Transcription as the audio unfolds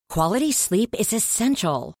Quality sleep is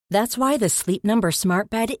essential. That's why the Sleep Number Smart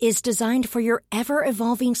Bed is designed for your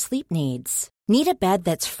ever-evolving sleep needs. Need a bed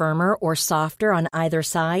that's firmer or softer on either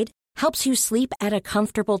side? Helps you sleep at a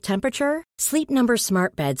comfortable temperature? Sleep Number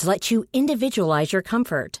Smart Beds let you individualize your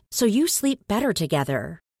comfort, so you sleep better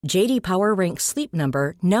together. J.D. Power ranks Sleep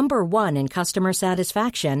Number number 1 in customer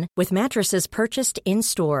satisfaction with mattresses purchased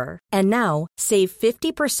in-store. And now, save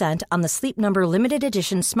 50% on the Sleep Number Limited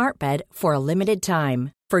Edition Smart Bed for a limited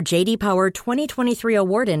time. For J.D. Power 2023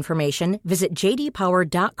 award information, visit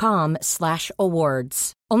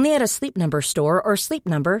jdpower.com/awards. Only at a Sleep Number store or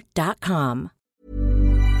sleepnumber.com.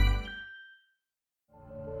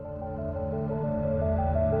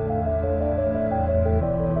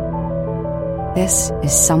 This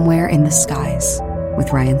is Somewhere in the Skies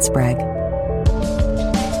with Ryan Sprague.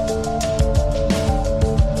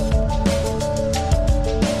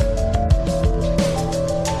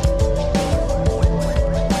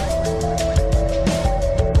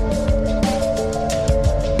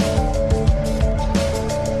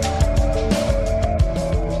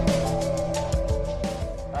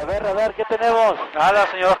 A ver, ¿qué tenemos? Nada,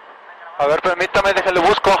 señor. A ver, permítame, déjale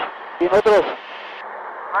busco. ¿Y nosotros?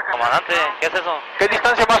 Comandante, ¿qué es eso? ¿Qué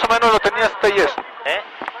distancia más o menos lo tenías, Telles?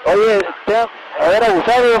 Oye, a ver,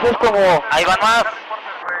 abusados, es como... Ahí van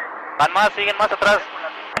más, siguen más atrás.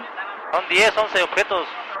 Son 10, 11 objetos.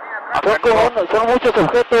 Son muchos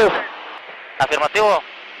objetos. Afirmativo.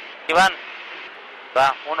 Ahí van.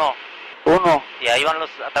 Va, uno. Y ahí van los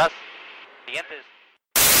atrás. Siguientes.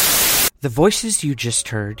 The voices you just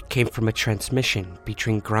heard came from a transmission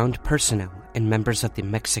between ground personnel and members of the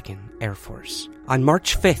Mexican Air Force. On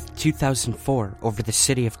March 5th, 2004, over the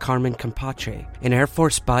city of Carmen Campeche, an Air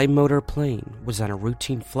Force bimotor plane was on a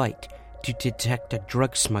routine flight to detect a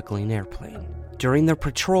drug smuggling airplane. During their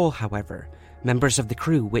patrol, however, members of the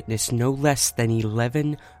crew witnessed no less than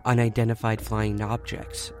 11 unidentified flying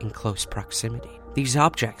objects in close proximity. These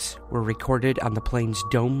objects were recorded on the plane's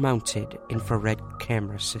dome-mounted infrared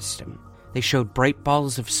camera system. They showed bright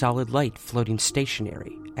balls of solid light floating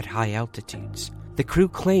stationary at high altitudes. The crew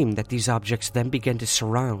claimed that these objects then began to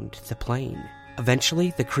surround the plane.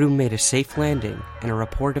 Eventually, the crew made a safe landing and a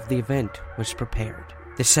report of the event was prepared.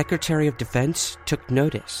 The Secretary of Defense took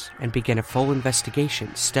notice and began a full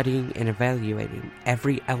investigation studying and evaluating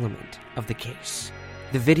every element of the case.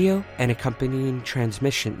 The video and accompanying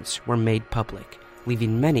transmissions were made public,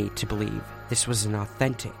 leaving many to believe this was an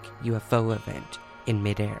authentic UFO event in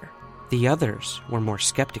midair. The others were more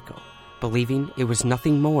skeptical, believing it was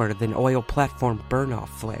nothing more than oil platform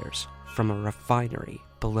burn-off flares from a refinery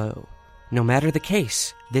below. No matter the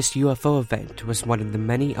case, this UFO event was one of the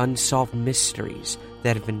many unsolved mysteries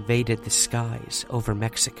that have invaded the skies over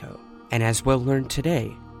Mexico. And as we'll learn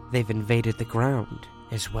today, they've invaded the ground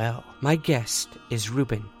as well. My guest is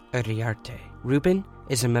Ruben Uriarte. Ruben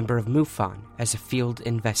is a member of MUFON as a field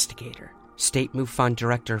investigator, State MUFON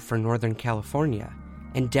Director for Northern California,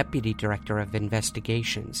 and Deputy Director of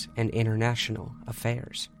Investigations and International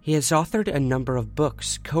Affairs. He has authored a number of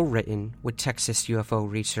books co-written with Texas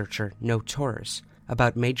UFO researcher No Torres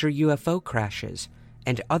about major UFO crashes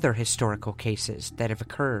and other historical cases that have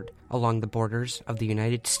occurred along the borders of the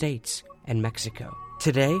United States and Mexico.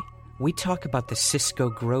 Today, we talk about the Cisco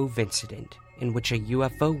Grove incident, in which a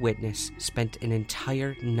UFO witness spent an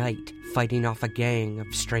entire night fighting off a gang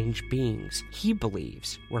of strange beings he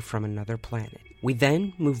believes were from another planet. We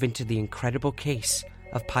then move into the incredible case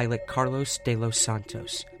of pilot Carlos de los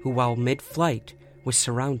Santos, who while mid-flight was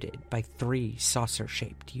surrounded by 3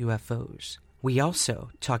 saucer-shaped UFOs. We also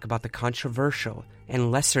talk about the controversial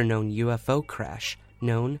and lesser-known UFO crash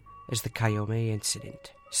known as the Cayome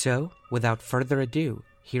incident. So, without further ado,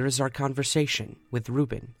 here is our conversation with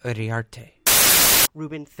Ruben Uriarte.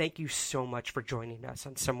 Ruben, thank you so much for joining us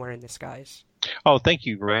on Somewhere in the Skies. Oh, thank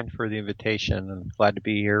you, Ryan, for the invitation. I'm glad to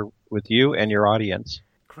be here with you and your audience.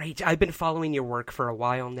 Great. I've been following your work for a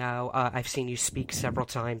while now. I've seen you speak several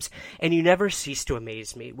times, and you never cease to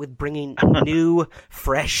amaze me with bringing new,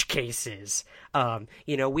 fresh cases.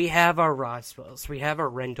 We have our Roswells, we have our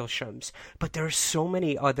Rendleshams, but there are so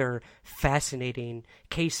many other fascinating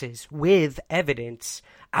cases with evidence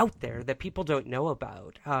out there that people don't know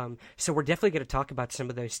about. So we're definitely going to talk about some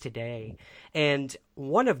of those today. And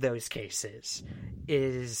one of those cases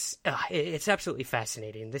is, it's absolutely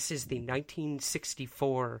fascinating. This is the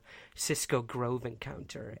 1964 Cisco Grove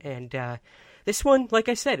encounter. And this one, like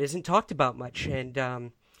I said, isn't talked about much.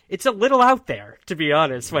 And it's a little out there, to be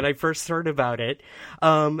honest, when I first heard about it.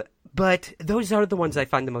 But those are the ones I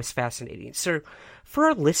find the most fascinating. So for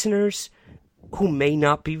our listeners, who may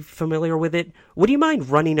not be familiar with it, would you mind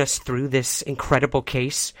running us through this incredible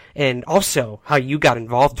case and also how you got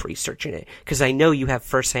involved researching it? Because I know you have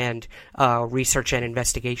firsthand research and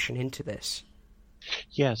investigation into this.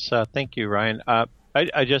 Yes, thank you, Ryan.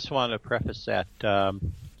 I just want to preface that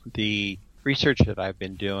the research that I've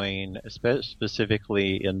been doing,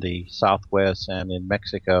 specifically in the Southwest and in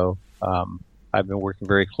Mexico, I've been working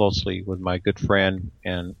very closely with my good friend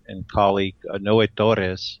and colleague, Noe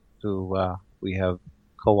Torres, who we have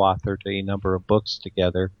co-authored a number of books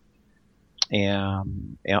together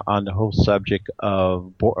and on the whole subject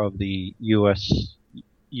of the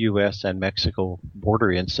U.S. and Mexico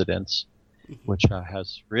border incidents, which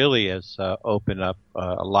has opened up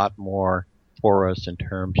a lot more for us in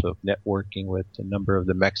terms of networking with a number of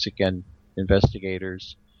the Mexican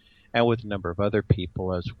investigators and with a number of other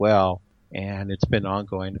people as well. And it's been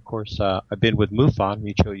ongoing. Of course, I've been with MUFON,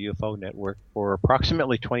 Mutual UFO Network, for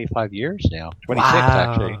approximately 25 years now. 26,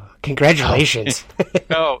 actually. Congratulations.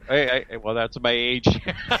 Well, that's my age.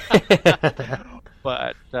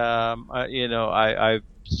 But, I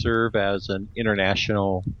serve as an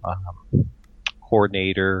international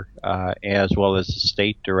coordinator as well as a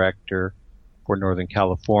state director for Northern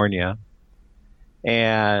California.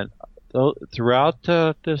 And throughout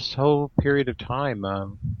this whole period of time,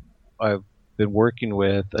 I've been working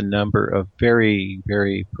with a number of very,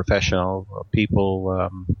 very professional people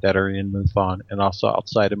that are in MUFON and also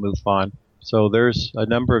outside of MUFON. So there's a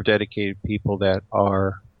number of dedicated people that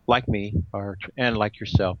are like me, and like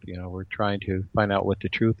yourself. We're trying to find out what the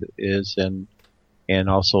truth is and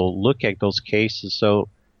also look at those cases. So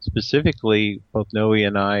specifically, both Noe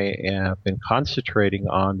and I have been concentrating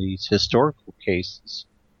on these historical cases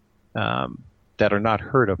that are not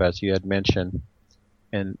heard of, as you had mentioned.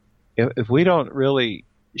 And if we don't really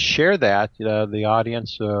share that, the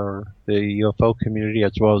audience or the UFO community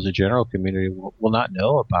as well as the general community will not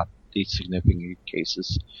know about these significant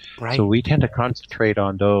cases. Right. So we tend to concentrate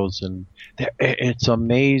on those, and it's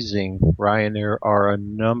amazing, Ryan. There are a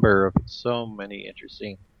number of so many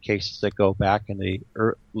interesting cases that go back in the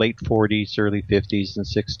late 40s, early 50s, and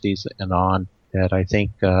 60s and on that I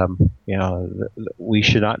think we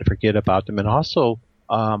should not forget about them, and also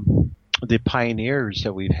the pioneers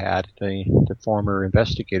that we've had, the former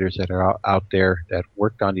investigators that are out there that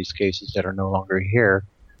worked on these cases that are no longer here,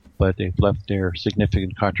 but they've left their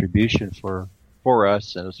significant contribution for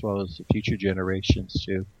us and as well as the future generations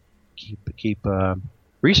to keep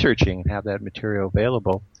researching and have that material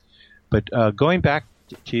available. But going back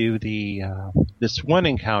to this one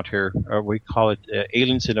encounter, or we call it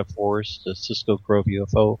Aliens in a Forest, the Cisco Grove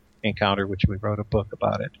UFO encounter, which we wrote a book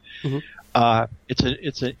about it. Mm-hmm.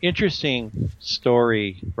 It's an interesting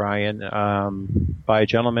story, Brian, by a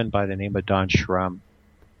gentleman by the name of Don Schrum,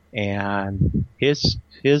 and his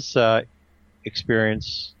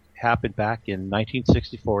experience happened back in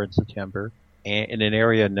 1964 in September, in an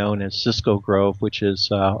area known as Cisco Grove, which is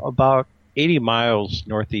about 80 miles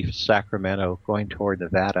northeast of Sacramento, going toward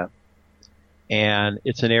Nevada. And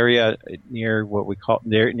it's an area near what we call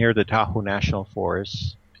near the Tahoe National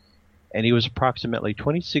Forest. And he was approximately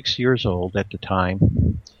 26 years old at the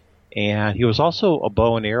time, and he was also a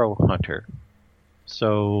bow and arrow hunter.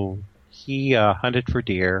 So he hunted for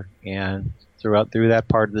deer, and through that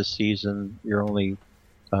part of the season, you're only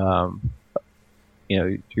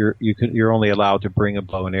you're only allowed to bring a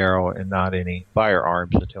bow and arrow and not any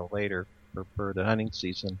firearms until later for the hunting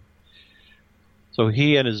season. So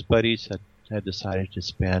he and his buddies had decided to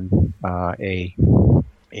spend a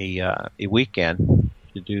weekend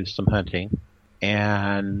to do some hunting,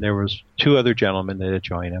 and there was two other gentlemen that had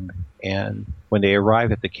joined him. And when they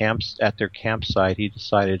arrived at their campsite, he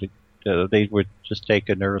decided they would just take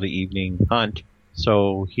an early evening hunt.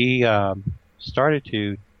 So he started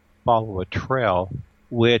to follow a trail,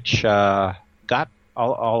 which got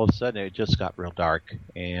all of a sudden it just got real dark,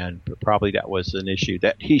 and probably that was an issue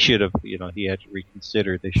that he should have, he had to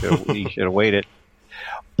reconsider. He should have waited.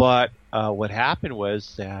 But what happened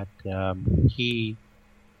was that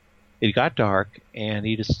it got dark, and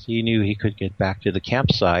he knew he could get back to the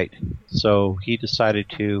campsite. So he decided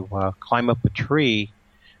to climb up a tree,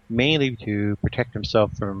 mainly to protect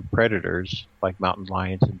himself from predators like mountain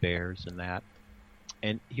lions and bears and that.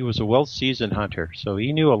 And he was a well-seasoned hunter, so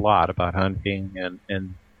he knew a lot about hunting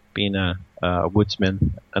and being a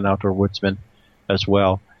woodsman, an outdoor woodsman as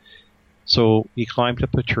well. So he climbed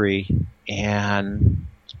up a tree, and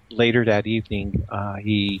later that evening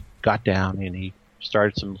he got down and he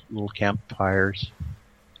started some little campfires.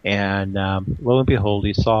 And lo and behold,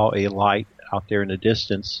 he saw a light out there in the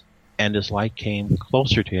distance, and this light came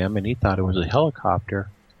closer to him, and he thought it was a helicopter.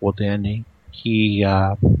 Well, then he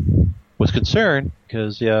was concerned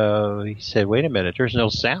because he said, "Wait a minute, there's no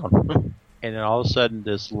sound." And then all of a sudden,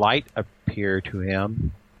 this light appeared to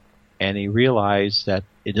him, and he realized that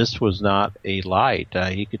this was not a light.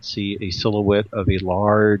 He could see a silhouette of a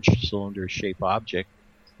large cylinder-shaped object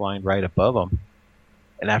flying right above him.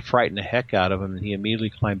 And that frightened the heck out of him, and he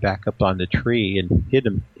immediately climbed back up on the tree and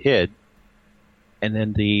hid. And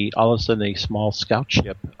then all of a sudden, a small scout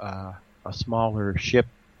ship, a smaller ship,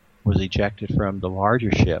 was ejected from the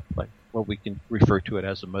larger ship, like what we can refer to it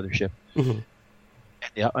as a mothership. Mm-hmm.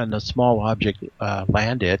 And the small object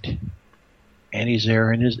landed, and he's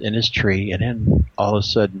there in his tree. And then all of a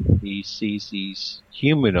sudden, he sees these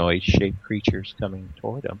humanoid-shaped creatures coming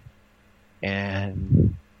toward him.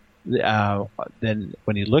 And then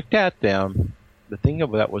when he looked at them, the thing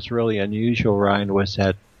that was really unusual, Ryan, was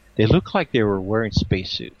that they looked like they were wearing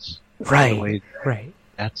spacesuits. Right.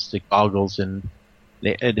 That's the goggles, and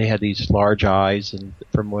they had these large eyes, and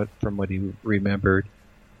from what he remembered.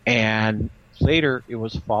 And later, it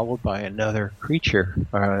was followed by another creature,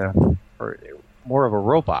 or more of a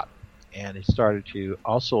robot, and it started to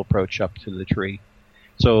also approach up to the tree.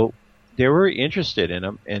 So they were interested in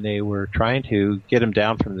him, and they were trying to get him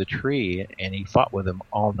down from the tree, and he fought with them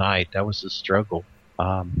all night. That was the struggle.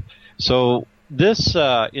 So this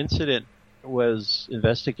incident was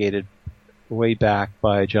investigated way back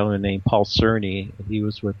by a gentleman named Paul Cerny. He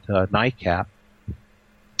was with NICAP,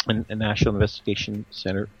 a National Investigation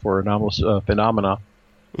Center for Anomalous Phenomena,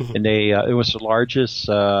 mm-hmm. and it was the largest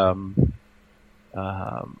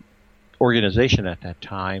organization at that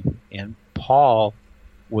time, and Paul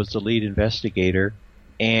was the lead investigator,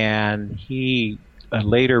 and he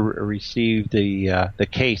later received the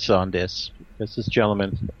case on this, because this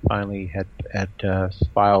gentleman finally had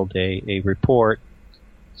filed a report.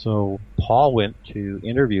 So Paul went to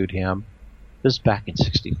interview him. This is back in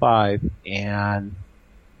 '65, and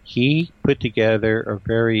he put together a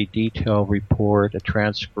very detailed report, a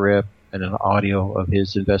transcript, and an audio of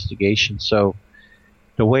his investigation. So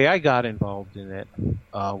the way I got involved in it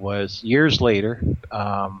was years later.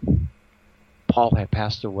 Paul had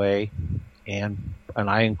passed away, and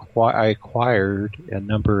I acquired a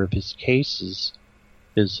number of his cases.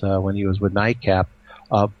 When he was with NICAP.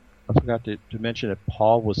 I forgot to mention that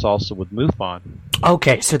Paul was also with MUFON.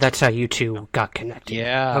 Okay, so that's how you two got connected.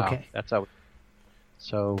 Yeah. Okay. That's how.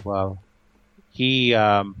 So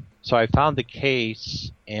so I found the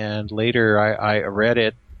case, and later I read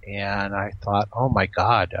it, and I thought, oh my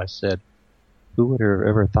God! I said, who would have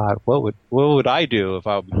ever thought? What would I do if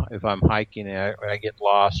I'm hiking and I get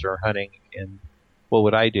lost or hunting, and what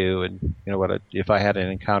would I do? And if I had an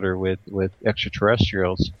encounter with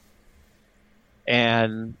extraterrestrials?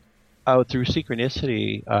 And through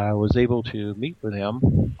synchronicity, I was able to meet with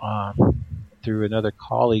him through another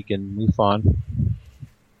colleague in MUFON,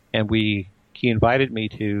 and he invited me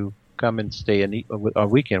to come and stay a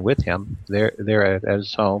weekend with him there at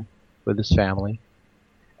his home with his family,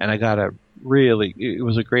 and I got it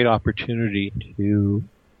was a great opportunity to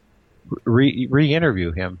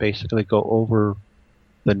re-interview him, basically go over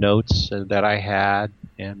the notes that I had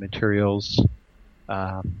and materials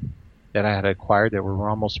that I had acquired that were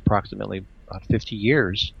almost approximately 50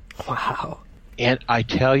 years. Wow. And I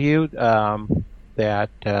tell you that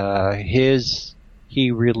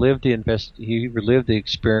he relived the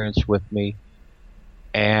experience with me,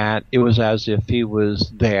 and it was as if he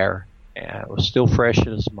was there, and it was still fresh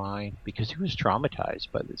in his mind because he was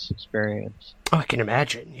traumatized by this experience. Oh, I can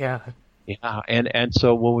imagine. Yeah. Yeah, and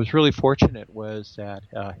so what was really fortunate was that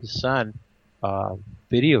his son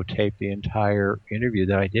videotaped the entire interview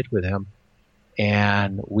that I did with him,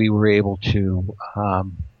 and we were able to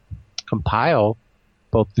compile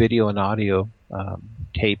both video and audio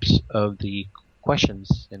tapes of the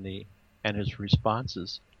questions and his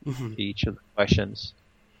responses mm-hmm. to each of the questions,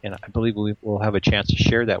 and I believe we will have a chance to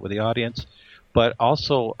share that with the audience. But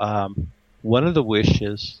also, one of the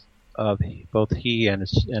wishes of both he and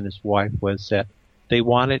his wife was that they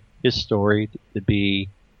wanted his story to be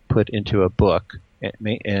put into a book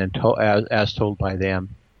and as told by them,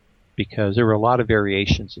 because there were a lot of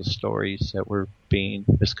variations of stories that were being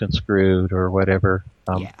misconstrued or whatever.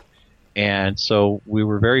 And so we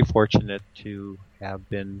were very fortunate to have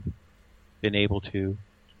been able to,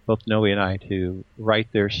 both Noe and I, to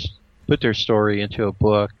put their story into a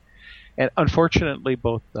book. And unfortunately,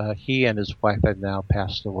 both he and his wife have now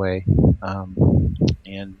passed away,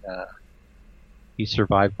 and he's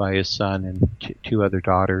survived by his son and two other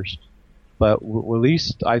daughters. But at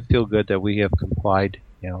least I feel good that we have complied,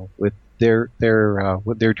 with their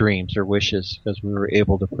dreams, their wishes, because we were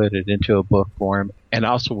able to put it into a book form, and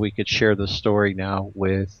also we could share the story now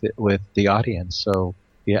with the audience. So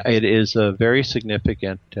Yeah, it is a very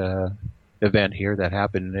significant event here that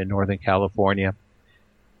happened in Northern California.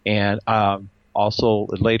 And also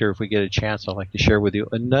later, if we get a chance, I'd like to share with you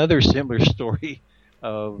another similar story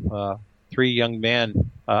of three young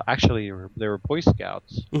men. Actually, they were Boy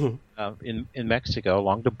Scouts in Mexico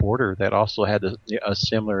along the border that also had a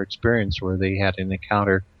similar experience where they had an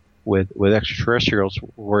encounter with extraterrestrials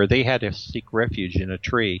where they had to seek refuge in a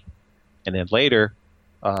tree. And then later,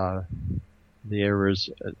 there was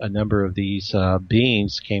a number of these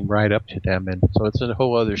beings came right up to them, and so it's a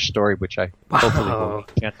whole other story which I hopefully will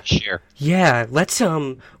get to share. Yeah, let's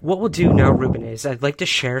what we'll do now, Ruben, is I'd like to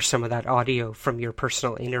share some of that audio from your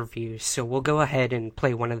personal interviews, so we'll go ahead and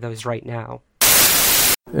play one of those right now.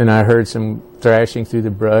 And I heard some thrashing through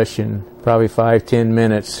the brush, and probably 5-10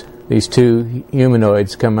 minutes these two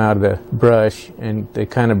humanoids come out of the brush, and they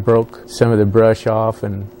kind of broke some of the brush off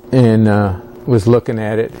and was looking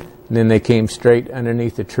at it. And then they came straight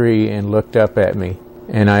underneath the tree and looked up at me.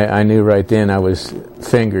 And I knew right then I was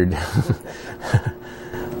fingered.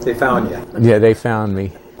 They found you? Yeah, they found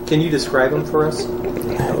me. Can you describe them for us?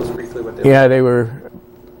 Tell us briefly what they were. Yeah, they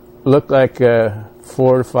looked like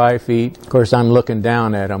 4 to 5 feet. Of course, I'm looking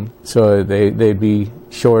down at them, so they'd be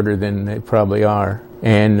shorter than they probably are.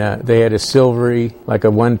 And they had a silvery, like a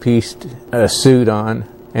one-piece suit on.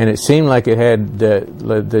 And it seemed like it had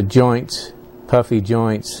the joints, puffy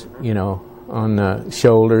joints, on the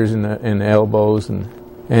shoulders and the elbows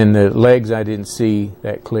and the legs. I didn't see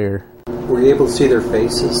that clear. Were you able to see their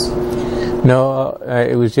faces? No,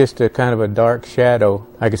 it was just a kind of a dark shadow.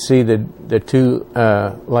 I could see the two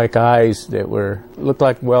like eyes that looked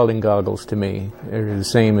like welding goggles to me. They're the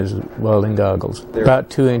same as welding goggles, about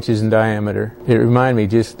 2 inches in diameter. It reminded me,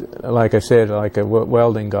 just like I said, like a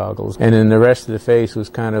welding goggles. And then the rest of the face was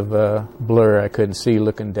kind of a blur. I couldn't see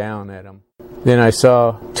looking down at them. Then I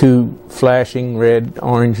saw two flashing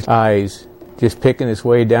red-orange eyes just picking its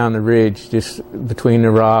way down the ridge, just between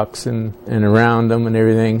the rocks and around them and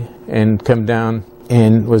everything, and come down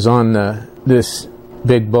and was on this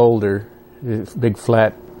big boulder, this big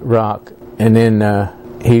flat rock. And then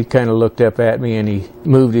he kind of looked up at me and he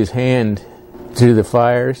moved his hand through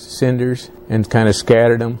the cinders, and kind of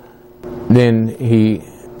scattered them. Then he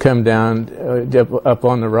come down up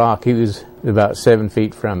on the rock. He was about 7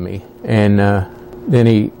 feet from me. And then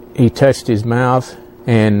he touched his mouth,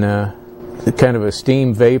 and kind of a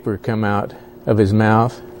steam vapor come out of his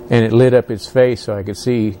mouth, and it lit up his face so I could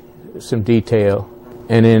see some detail.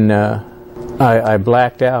 And then I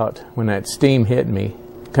blacked out when that steam hit me.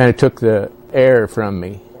 Kind of took the air from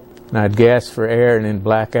me. And I'd gasp for air and then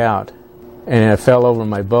black out. And I fell over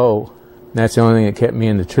my bow. And that's the only thing that kept me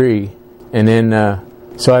in the tree. And then,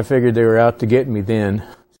 so I figured they were out to get me then.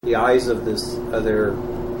 The eyes of this other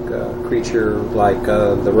creature, like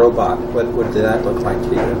the robot, what did that look like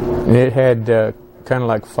to you? It had kind of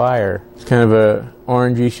like fire. It's kind of a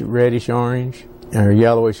orangish, reddish orange, or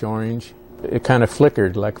yellowish orange. It kind of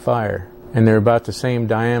flickered like fire. And they're about the same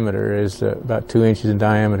diameter, as about 2 inches in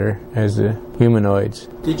diameter, as the humanoids.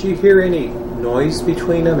 Did you hear any noise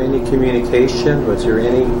between them, any communication? Was there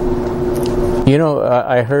any?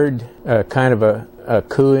 I heard kind of a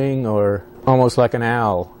cooing, or almost like an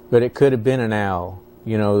owl, but it could have been an owl,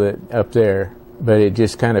 that up there, but it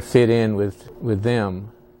just kind of fit in with them.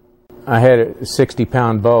 I had a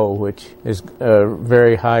 60-pound bow, which is a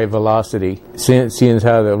very high velocity. Seeing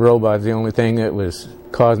how the robot's the only thing that was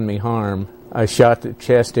causing me harm, I shot the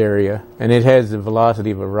chest area, and it has the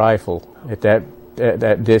velocity of a rifle at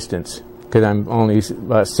that distance, because I'm only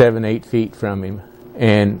about 7-8 feet from him.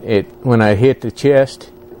 And when I hit the chest,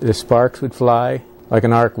 the sparks would fly like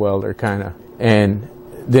an arc welder kind of. And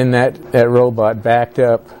then that robot backed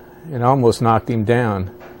up and almost knocked him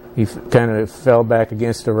down. He kind of fell back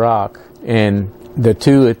against a rock, and the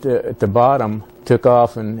two at the bottom took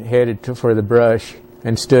off and headed for the brush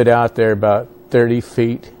and stood out there about 30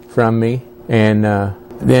 feet from me. And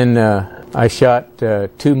then I shot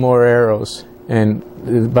 2 more arrows, and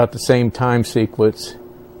about the same time sequence.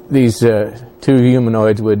 These 2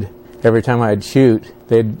 humanoids would, every time I'd shoot,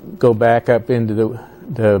 they'd go back up into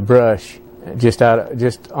the brush, just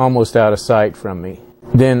almost out of sight from me.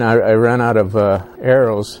 Then I ran out of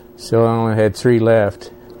arrows, so I only had 3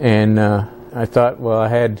 left. And I thought,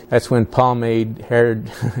 that's when pomade hair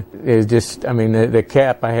is just, the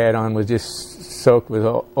cap I had on was just soaked with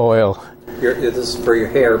oil. This is for your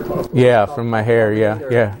hair? Yeah, from my hair,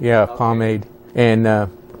 yeah, pomade. And I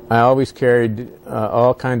always carried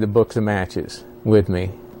all kinds of books of matches with me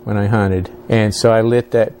when I hunted. And so I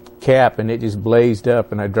lit that cap, and it just blazed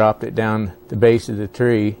up, and I dropped it down the base of the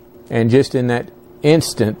tree. And just in that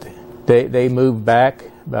instant, they moved back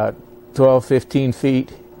about 12, 15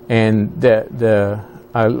 feet, and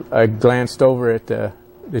I glanced over at the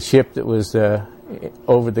ship that was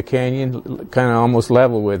over the canyon, kind of almost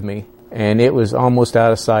level with me, and it was almost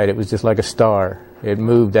out of sight. It was just like a star. It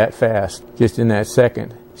moved that fast, just in that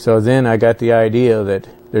second. So then I got the idea that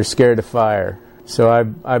they're scared of fire. So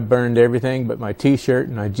I burned everything but my T-shirt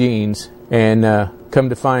and my jeans, and come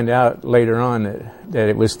to find out later on that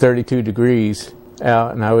it was 32 degrees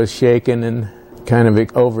out, and I was shaking and kind of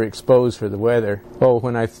overexposed for the weather. Oh,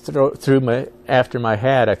 when I after my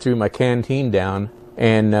hat, I threw my canteen down,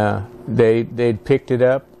 and they'd picked it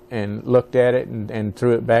up and looked at it and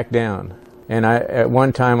threw it back down. And at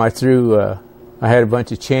one time I had a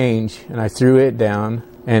bunch of change, and I threw it down,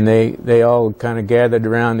 and they all kind of gathered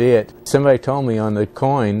around it. Somebody told me on the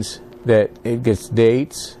coins that it gets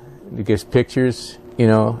dates, it gets pictures,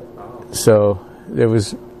 so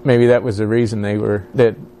maybe that was the reason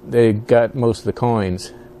they got most of the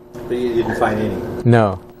coins. But you didn't find any?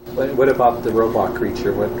 No. What about the robot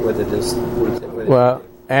creature? Well,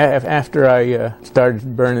 after I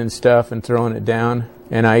started burning stuff and throwing it down,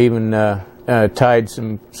 and I even tied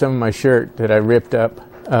some of my shirt that I ripped up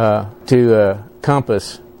to a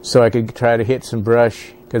compass so I could try to hit some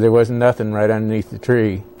brush, because there wasn't nothing right underneath the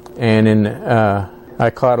tree. And then I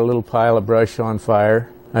caught a little pile of brush on fire.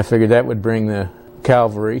 I figured that would bring the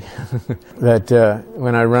cavalry. But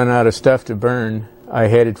when I run out of stuff to burn, I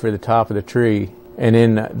headed for the top of the tree. And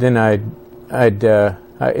then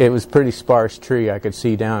it was pretty sparse tree. I could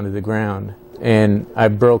see down to the ground. And I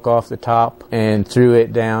broke off the top and threw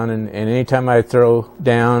it down. And anytime I throw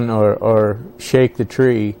down or shake the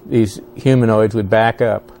tree, these humanoids would back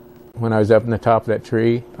up. When I was up in the top of that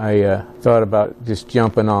tree, I thought about just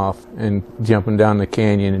jumping off and jumping down the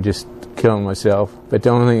canyon and just killing myself. But the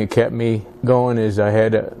only thing that kept me going is I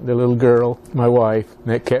had the little girl, my wife,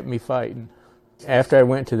 and that kept me fighting. After I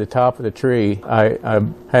went to the top of the tree, I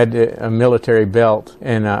had a military belt,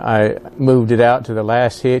 and I moved it out to the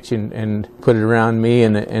last hitch and put it around me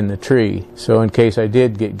and the tree. So in case I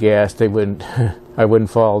did get gassed, I wouldn't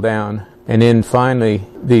fall down. And then finally,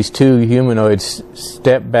 these two humanoids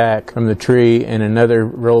stepped back from the tree, and another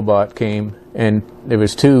robot came, and there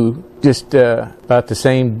was two just about the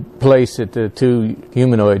same place that the two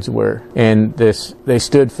humanoids were. And they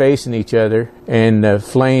stood facing each other, and the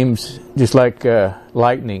flames, just like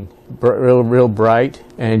lightning, real bright,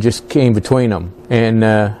 and just came between them. And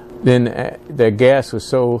then the gas was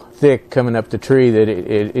so thick coming up the tree that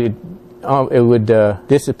it would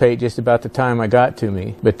dissipate just about the time I got to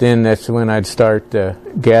me. But then that's when I'd start to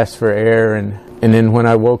gasp for air, and then when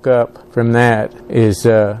I woke up from that,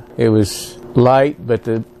 it was light, but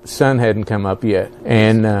the sun hadn't come up yet.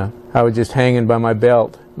 And I was just hanging by my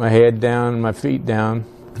belt, my head down, my feet down,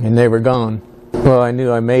 and they were gone. Well, I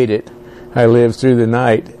knew I made it. I lived through the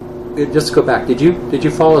night. Just to go back, did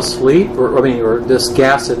you fall asleep, or this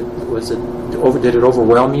gas? Did it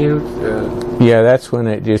overwhelm you? Yeah, that's when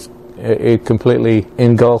it completely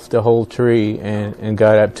engulfed the whole tree and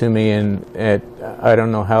got up to me, and I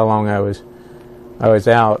don't know how long I was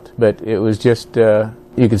out, but it was just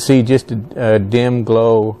you could see just a dim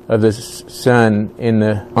glow of the sun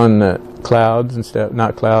on the clouds and stuff,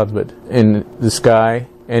 not clouds, but in the sky.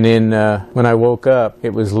 And then when I woke up,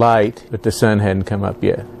 it was light, but the sun hadn't come up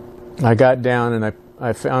yet. I got down and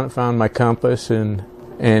I found my compass and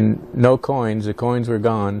no coins. The coins were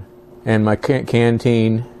gone, and my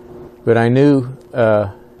canteen. But I knew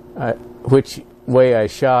which way I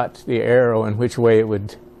shot the arrow and which way it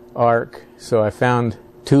would arc. So I found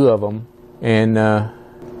two of them, and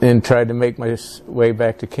then tried to make my way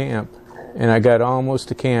back to camp. And I got almost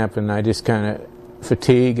to camp, and I just kind of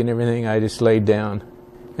fatigue and everything. I just laid down,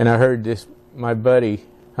 and I heard my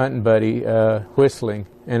hunting buddy, whistling,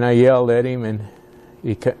 and I yelled at him, and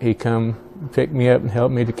he come pick me up and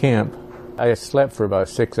help me to camp. I slept for about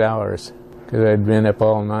 6 hours because I'd been up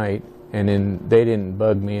all night, and then they didn't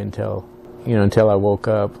bug me until I woke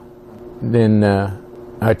up. Then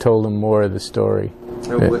I told them more of the story.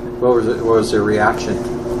 What was their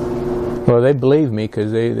reaction? Well, they believed me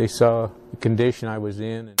because they saw the condition I was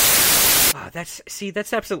in.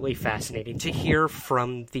 That's absolutely fascinating to hear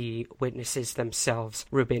from the witnesses themselves,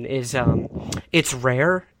 Ruben. It's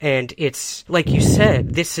rare, and it's, like you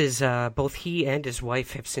said, this is, both he and his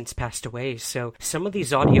wife have since passed away, so some of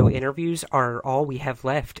these audio interviews are all we have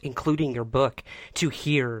left, including your book, to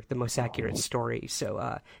hear the most accurate story.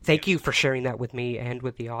 So, thank you for sharing that with me and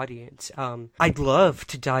with the audience. I'd love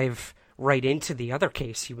to dive right into the other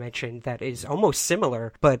case you mentioned that is almost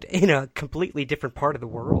similar, but in a completely different part of the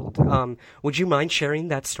world. Would you mind sharing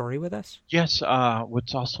that story with us? Yes.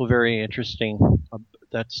 What's also very interesting,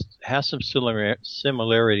 has some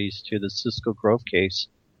similarities to the Cisco Grove case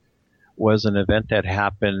was an event that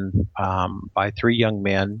happened by three young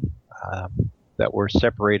men that were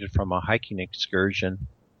separated from a hiking excursion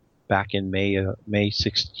back in May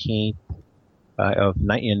 16th in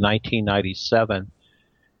 1997.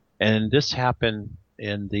 And this happened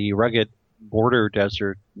in the rugged border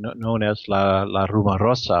desert known as La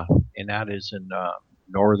Rumarosa, and that is in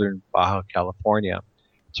northern Baja California.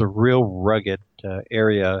 It's a real rugged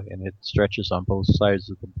area, and it stretches on both sides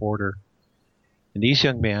of the border. And these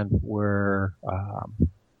young men were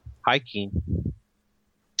hiking,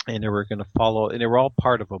 and they were going to follow, and they were all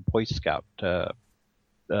part of a Boy Scout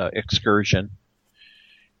excursion.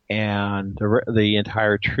 And the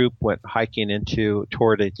entire troop went hiking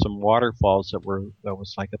toward some waterfalls that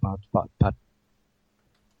was like about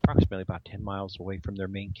approximately about 10 miles away from their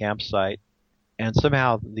main campsite. And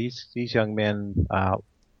somehow these young men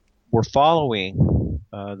were following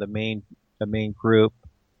the main group.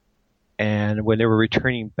 And when they were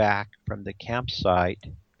returning back from the campsite,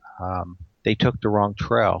 they took the wrong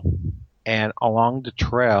trail. And along the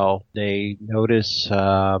trail, they noticed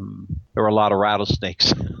there were a lot of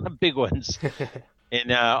rattlesnakes, big ones.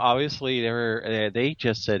 And obviously, they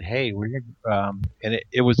just said, "Hey, we're." And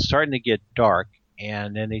it was starting to get dark,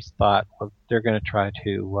 and then they thought, well, they're going to try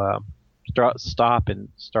to stop and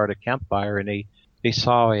start a campfire. And they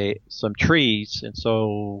saw some trees, and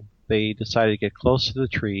so they decided to get close to the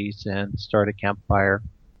trees and start a campfire.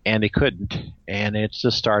 And they couldn't, and it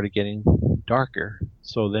just started getting darker.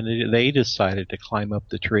 So then they decided to climb up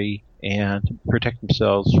the tree and protect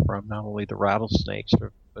themselves from not only the rattlesnakes,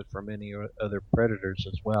 but from any other predators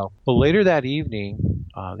as well. But later that evening,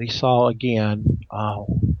 they saw again,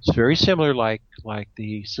 it's very similar like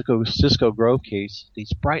the Cisco Grove case,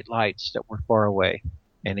 these bright lights that were far away.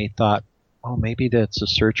 And they thought, oh, maybe that's a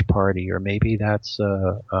search party, or maybe that's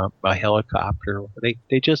a helicopter.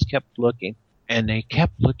 They just kept looking. And they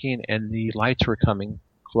kept looking, and the lights were coming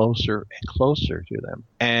closer and closer to them.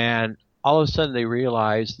 And all of a sudden, they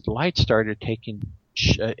realized the light started taking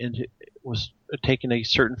a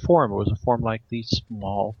certain form. It was a form like these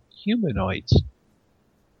small humanoids,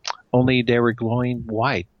 only they were glowing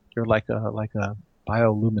white. They're like a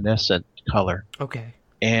bioluminescent color. Okay.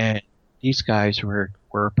 And these guys were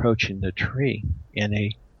approaching the tree, and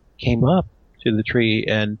they came up to the tree,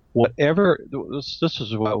 and this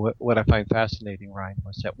is what I find fascinating, Ryan,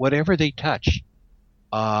 was that whatever they touched,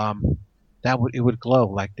 it would glow.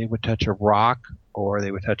 Like they would touch a rock, or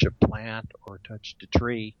they would touch a plant, or touch the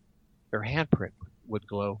tree, their handprint would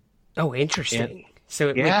glow. Oh, interesting.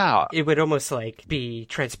 So it would almost like be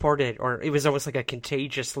transported, or it was almost like a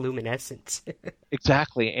contagious luminescence.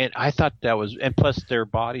 Exactly, and I thought that was, and plus their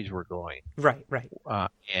bodies were glowing. Right.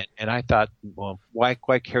 And I thought, well, why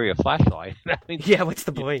carry a flashlight? I mean, yeah, what's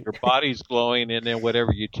the point? Your body's glowing, and then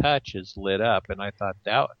whatever you touch is lit up. And I thought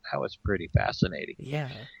that was pretty fascinating. Yeah.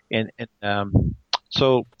 And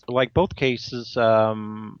so like both cases,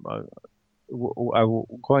 going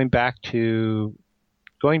back to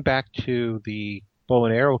the bow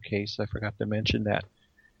and arrow case, I forgot to mention that.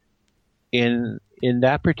 In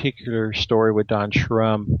that particular story with Don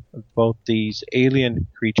Shrum, both these alien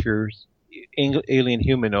creatures, alien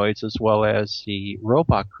humanoids, as well as the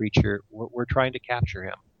robot creature, were trying to capture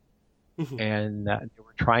him. Mm-hmm. And they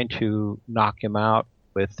were trying to knock him out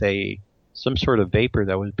with some sort of vapor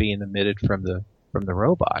that was being emitted from the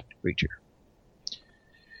robot creature.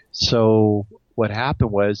 So what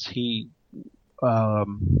happened was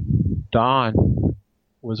Don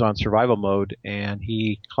was on survival mode, and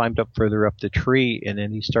he climbed up further up the tree, and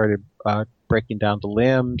then he started breaking down the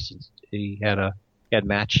limbs. He had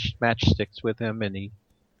matchsticks with him, and he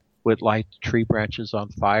would light the tree branches on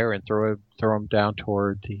fire and throw them down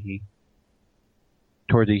toward the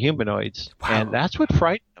humanoids. Wow. And that's what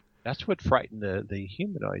frightened them. That's what frightened the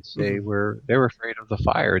humanoids. Mm-hmm. They were afraid of the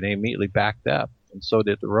fire, and they immediately backed up, and so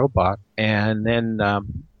did the robot. And then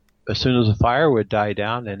as soon as the fire would die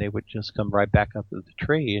down, then they would just come right back up to the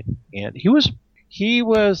tree. And he was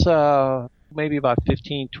maybe about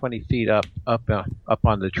 15, 20 feet up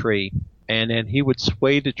on the tree. And then he would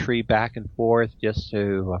sway the tree back and forth just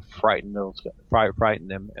to frighten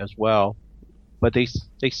them as well. But they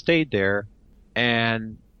stayed there.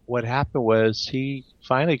 And what happened was he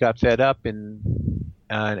finally got fed up and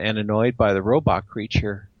annoyed by the robot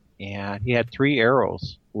creature. And he had 3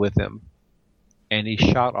 arrows with him. And he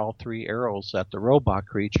shot all 3 arrows at the robot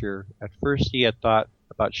creature. At first, he had thought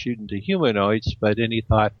about shooting the humanoids, but then he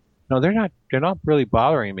thought, no, they're not really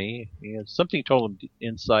bothering me. Something told him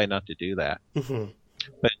inside not to do that. Mm-hmm.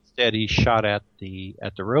 But instead, he shot at the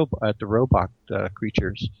robot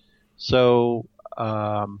creatures. So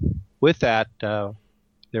with that,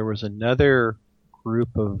 there was another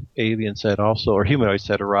group of aliens that also, or humanoids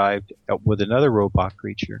that arrived with another robot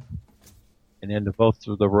creature. And then both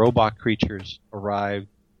of the robot creatures arrived.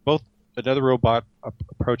 Another robot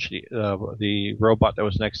approached the robot that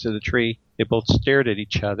was next to the tree. They both stared at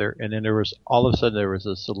each other, and then all of a sudden there was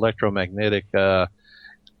this electromagnetic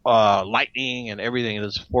lightning and everything.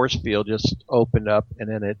 This force field just opened up, and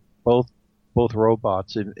then both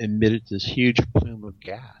robots emitted this huge plume of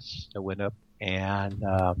gas that went up and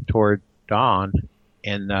toward Don,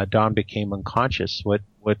 and Don became unconscious. What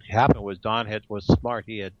happened was Don was smart.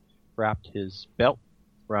 He had wrapped his belt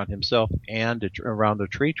around himself and around the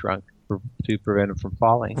tree trunk to prevent him from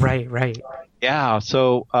falling. Right. Yeah.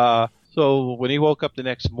 So when he woke up the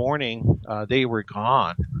next morning, they were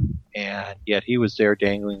gone, and yet he was there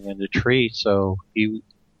dangling in the tree. So he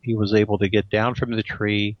was able to get down from the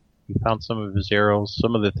tree. He found some of his arrows,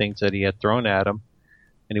 some of the things that he had thrown at him,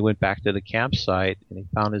 and he went back to the campsite and he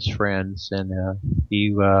found his friends. And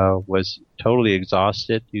he was totally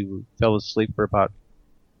exhausted. He fell asleep for about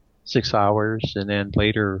 6 hours, and then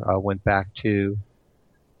later went back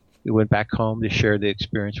home to share the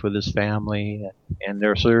experience with his family, and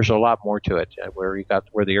there's a lot more to it where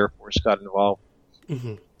the Air Force got involved.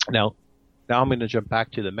 Mm-hmm. Now I'm going to jump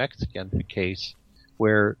back to the Mexican case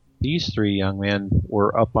where these three young men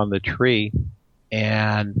were up on the tree,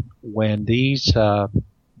 and when these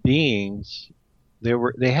beings, they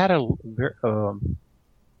were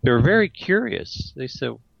very curious. They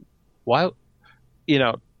said, "Why,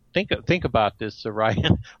 think about this,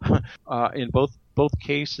 Ryan. In both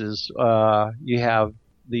cases, you have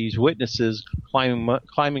these witnesses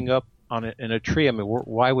climbing up in a tree. I mean,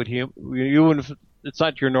 why would you wouldn't? It's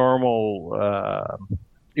not your normal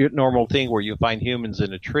thing where you find humans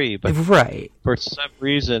in a tree, but right. For some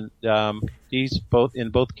reason, in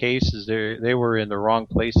both cases, they were in the wrong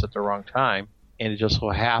place at the wrong time, and it just so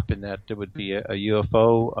happened that there would be a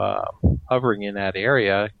UFO hovering in that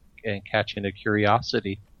area and catching a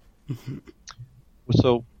curiosity." Mm-hmm.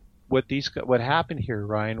 So what happened here,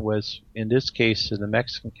 Ryan, was in this case, in the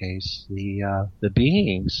Mexican case, the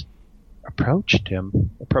beings approached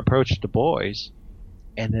the boys,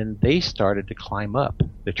 and then they started to climb up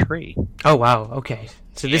the tree. Oh wow! Okay,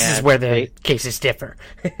 so this is where the cases differ.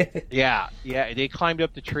 Yeah, they climbed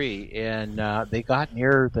up the tree, and they got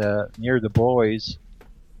near the boys,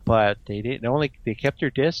 but they didn't. They kept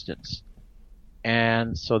their distance,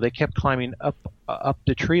 and so they kept climbing up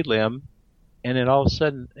the tree limb. And then all of a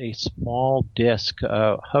sudden, a small disc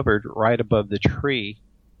hovered right above the tree,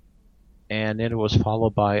 and then it was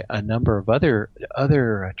followed by a number of other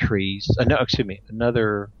trees. A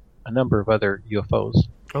number of other UFOs.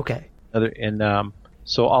 Okay.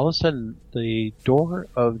 So all of a sudden, the door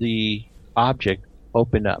of the object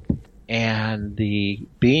opened up, and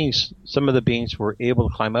some of the beings were able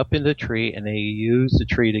to climb up into the tree, and they used the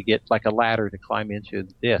tree to get like a ladder to climb into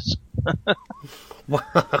the disc.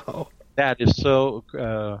 Wow. That is so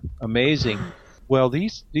amazing. Well,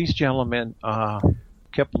 these gentlemen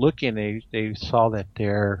kept looking. They saw that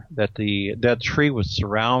that tree was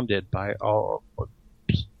surrounded by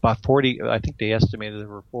about 40. I think they estimated there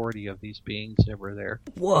were 40 of these beings that were there.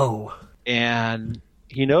 Whoa! And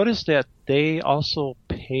he noticed that they also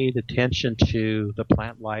paid attention to the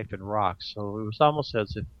plant life and rocks. So it was almost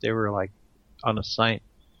as if they were like on a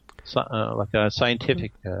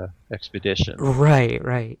scientific expedition.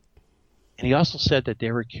 Right. And he also said that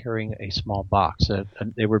they were carrying a small box.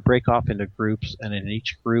 They would break off into groups, and in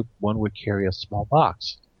each group, one would carry a small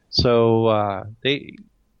box. So they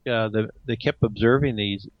kept observing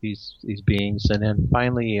these beings, and then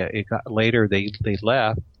finally, later they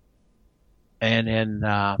left, and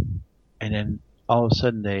then all of a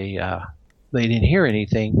sudden they didn't hear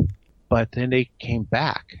anything, but then they came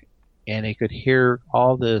back, and they could hear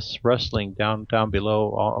all this rustling down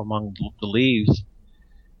below among the leaves.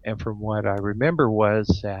 And from what I remember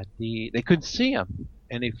was that they couldn't see him,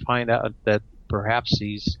 and they find out that perhaps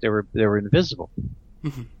they were invisible.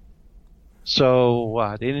 Mm-hmm.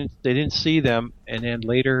 So they didn't see them, and then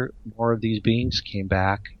later more of these beings came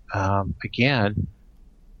back again,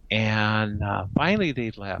 and finally they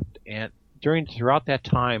left. And throughout that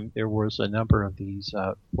time, there was a number of these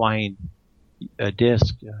flying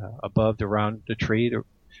discs above around the tree.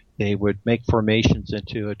 They would make formations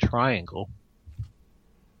into a triangle.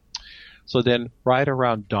 So then, right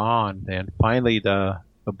around dawn, then finally the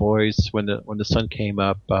boys, when the sun came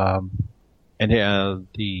up, and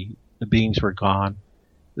the beings were gone,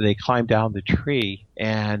 they climbed down the tree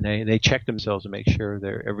and they checked themselves to make sure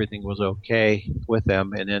that everything was okay with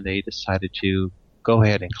them, and then they decided to go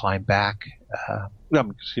ahead and climb back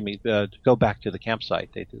to go back to the campsite.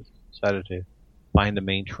 They decided to find the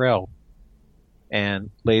main trail. And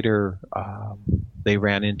later, they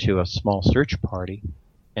ran into a small search party,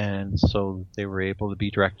 and so they were able to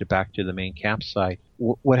be directed back to the main campsite.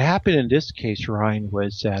 What happened in this case, Ryan,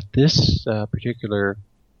 was that this particular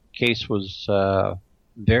case was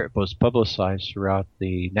publicized throughout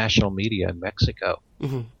the national media in Mexico.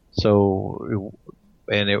 Mm-hmm. So,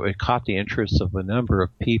 it caught the interest of a number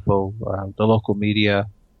of people, the local media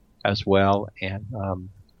as well, and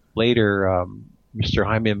later. Mr.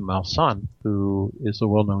 Jaime Maussan, who is a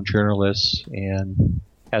well-known journalist and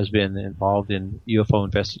has been involved in UFO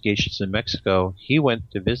investigations in Mexico, he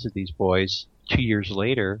went to visit these boys 2 years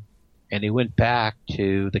later, and he went back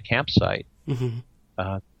to the campsite,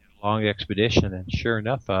 long expedition, and sure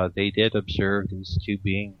enough, they did observe these two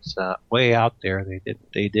beings way out there.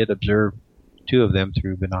 They did observe two of them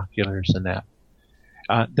through binoculars and that.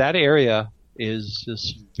 That area is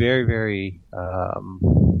just very, very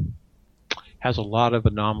has a lot of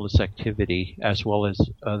anomalous activity, as well as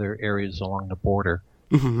other areas along the border.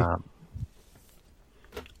 Mm-hmm.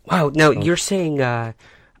 Wow. Now, you're saying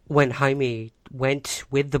when Jaime went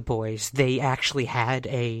with the boys, they actually had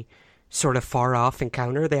a sort of far-off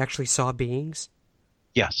encounter? They actually saw beings?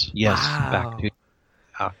 Yes. Wow.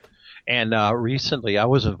 And recently, I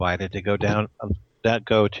was invited to go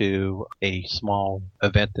to a small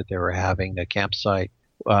event that they were having, a campsite,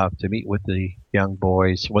 to meet with the young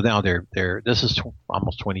boys. Well, now they're this is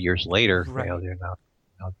almost 20 years later. Right. They're now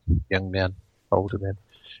young men, older men.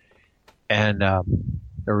 And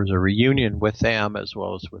there was a reunion with them, as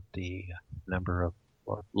well as with the number of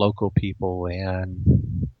local people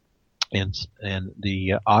and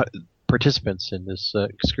the participants in this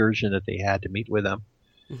excursion that they had to meet with them.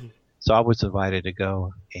 Mm-hmm. So I was invited to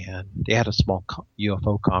go, and they had a small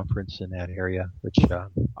UFO conference in that area, which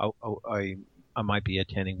I might be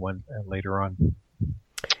attending one later on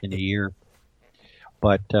in the year.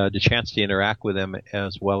 But the chance to interact with them,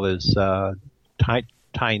 as well as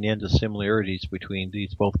tying into similarities between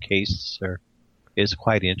these both cases, is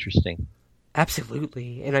quite interesting.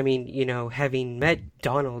 Absolutely. And I mean, having met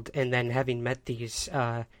Donald and then having met these,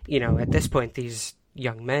 at this point, these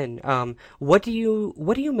young men, what do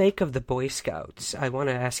you make of the Boy Scouts? I want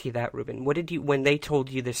to ask you that, Ruben. When they told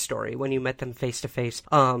you this story, when you met them face to face,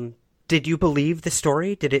 did you believe the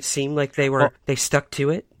story? Did it seem like they stuck to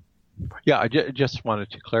it? Yeah, I just wanted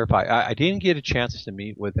to clarify. I didn't get a chance to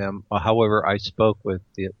meet with them. However, I spoke with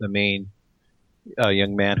the main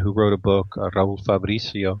young man who wrote a book, Raul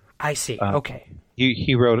Fabricio. I see. Okay.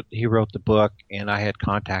 He wrote the book, and I had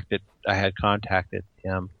contacted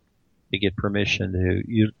him to get permission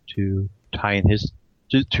to tie in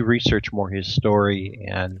to research more his story,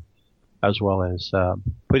 and as well as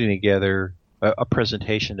putting together a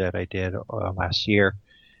presentation that I did last year.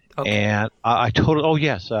 Okay. And I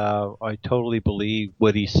totally believe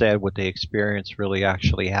what he said, what they experienced really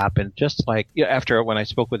actually happened. Just like after when I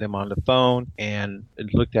spoke with him on the phone and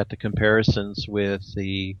looked at the comparisons with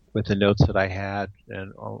the notes that I had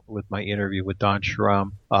and with my interview with Don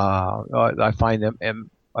Schrum, I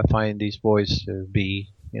find these boys to be,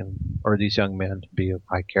 or these young men to be of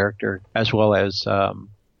high character, as well as at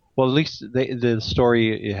least the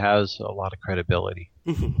story has a lot of credibility.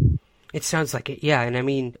 Mm-hmm. It sounds like it, yeah. And I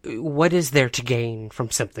mean, what is there to gain from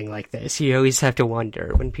something like this? You always have to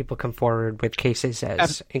wonder when people come forward with cases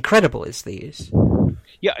as incredible as these.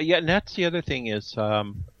 Yeah, and that's the other thing is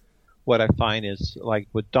what I find is like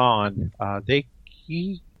with Don,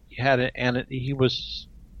 he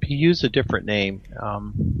used a different name.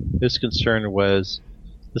 His concern was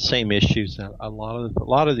the same issues that a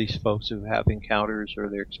lot of these folks who have encounters or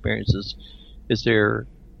their experiences is they're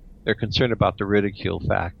concerned about the ridicule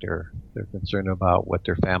factor. They're concerned about what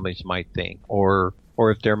their families might think, or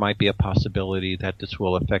if there might be a possibility that this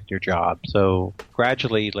will affect their job. So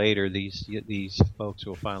gradually later, these folks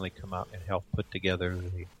will finally come out and help put together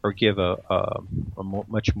or give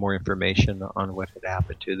much more information on what had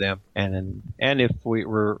happened to them. And if we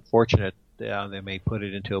were fortunate, they may put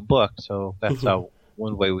it into a book. So that's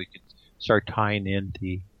one way we could start tying in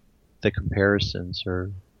the comparisons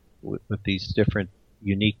or with these different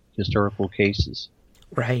unique historical cases.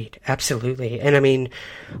 Right, absolutely. And I mean,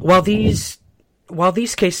 while these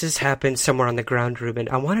cases happen somewhere on the ground, Ruben,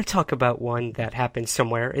 I want to talk about one that happened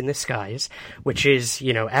somewhere in the skies, which is,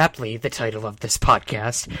 aptly the title of this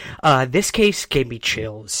podcast. This case gave me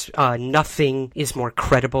chills. Nothing is more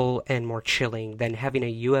credible and more chilling than having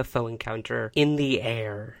a UFO encounter in the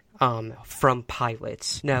air. From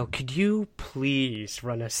pilots. Now, could you please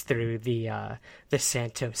run us through the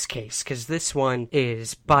Santos case? Because this one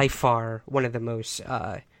is by far one of the most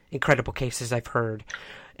incredible cases I've heard.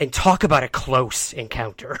 And talk about a close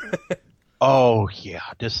encounter. Oh, yeah.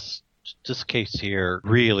 This case here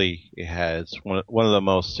really has one of the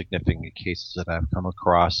most significant cases that I've come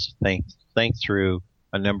across, thanks through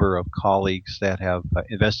a number of colleagues that have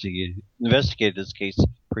investigated this case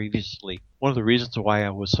previously. One of the reasons why I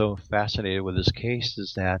was so fascinated with this case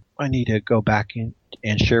is that I need to go back and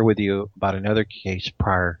share with you about another case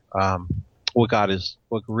prior.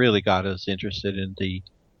 What really got us interested in the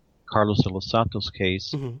Carlos de los Santos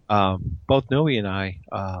case. Mm-hmm. Both Noe and I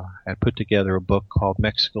had put together a book called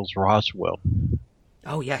Mexico's Roswell.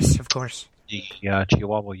 Oh, yes, of course. The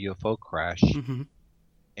Chihuahua UFO crash. Mm-hmm.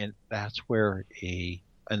 And that's where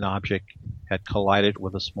an object had collided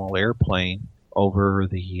with a small airplane over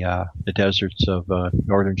the deserts of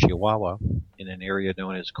northern Chihuahua in an area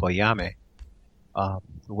known as Coyame. The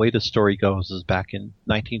way the story goes is back in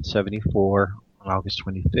 1974, on August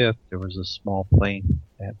 25th, there was a small plane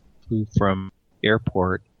that flew from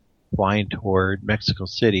airport flying toward Mexico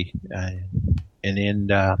City. And in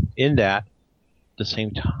that, at the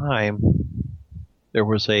same time, there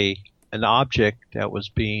was an object that was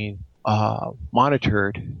being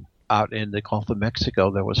monitored out in the Gulf of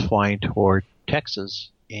Mexico that was flying toward Texas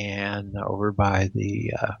and over by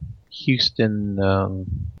the Houston,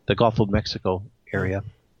 the Gulf of Mexico area,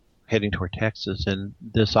 heading toward Texas. And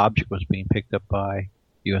this object was being picked up by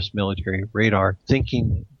U.S. military radar,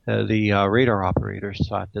 thinking the radar operators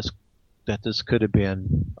thought that this could have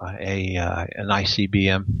been an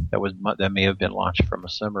ICBM that may have been launched from a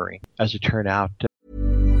submarine. As it turned out,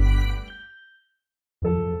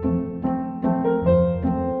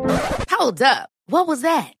 Hold up. What was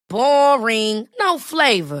that? Boring. No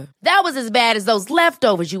flavor. That was as bad as those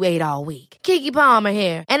leftovers you ate all week. Keke Palmer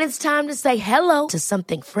here, and it's time to say hello to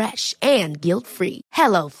something fresh and guilt-free.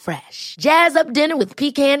 Hello Fresh. Jazz up dinner with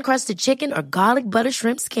pecan-crusted chicken or garlic butter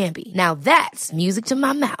shrimp scampi. Now that's music to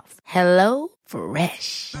my mouth. Hello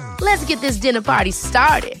Fresh. Let's get this dinner party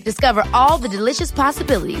started. Discover all the delicious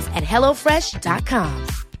possibilities at HelloFresh.com.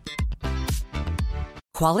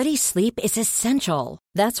 Quality sleep is essential.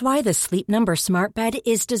 That's why the Sleep Number Smart Bed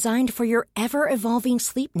is designed for your ever-evolving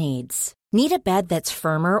sleep needs. Need a bed that's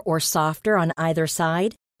firmer or softer on either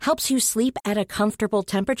side? Helps you sleep at a comfortable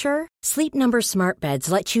temperature? Sleep Number Smart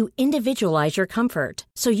Beds let you individualize your comfort,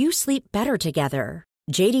 so you sleep better together.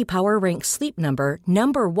 J.D. Power ranks Sleep Number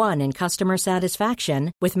number 1 in customer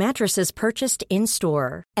satisfaction with mattresses purchased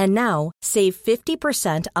in-store. And now, save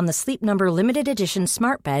 50% on the Sleep Number Limited Edition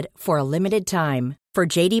Smart Bed for a limited time. For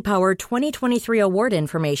J.D. Power 2023 award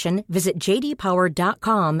information, visit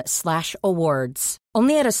jdpower.com/awards.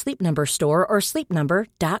 Only at a Sleep Number store or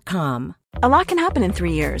sleepnumber.com. A lot can happen in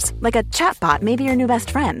 3 years, like a chatbot may be your new best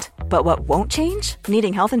friend. But what won't change?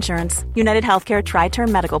 Needing health insurance. United Healthcare Tri-Term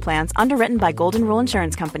Medical Plans, underwritten by Golden Rule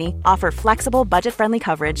Insurance Company, offer flexible, budget-friendly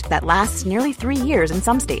coverage that lasts nearly 3 years in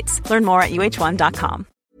some states. Learn more at uh1.com.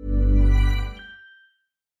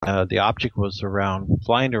 The object was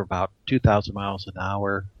flying at about 2,000 miles an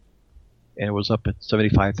hour, and it was up at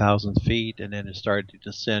 75,000 feet, and then it started to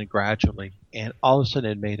descend gradually. And all of a sudden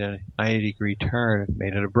it made a 90-degree turn, it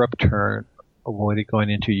made an abrupt turn, avoided going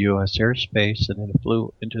into U.S. airspace, and then it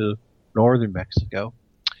flew into northern Mexico.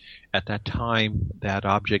 At that time, that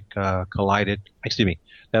object that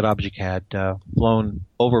object had flown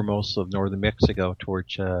over most of northern Mexico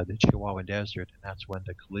towards the Chihuahua Desert, and that's when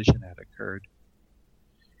the collision had occurred.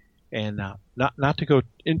 And not to go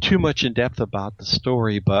in too much in depth about the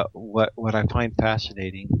story, but what I find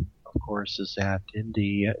fascinating, of course, is that in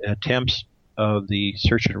the attempts of the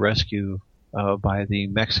search and rescue by the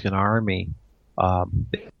Mexican Army, a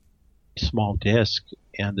small disc,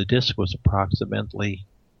 and the disc was approximately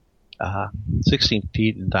 16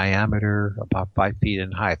 feet in diameter, about 5 feet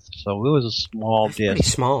in height. So it was a small disc. Pretty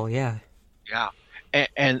small, yeah. Yeah,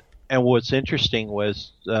 and what's interesting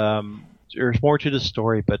was. There's more to the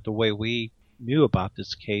story, but the way we knew about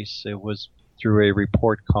this case, it was through a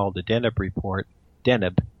report called the Deneb report.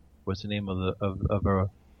 Deneb was the name of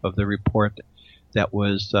the report that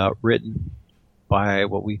was written by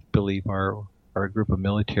what we believe are a group of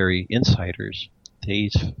military insiders.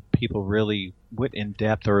 These people really went in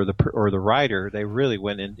depth, or the writer, they really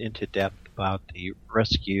went into depth about the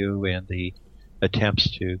rescue and the attempts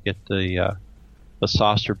to get the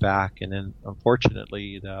saucer back, and then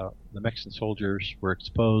unfortunately the Mexican soldiers were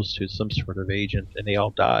exposed to some sort of agent, and they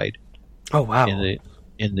all died. Oh wow! In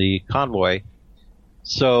the convoy.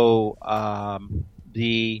 So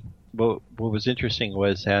what was interesting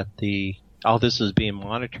was that all this is being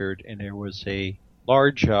monitored, and there was a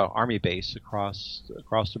large army base across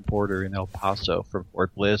the border in El Paso from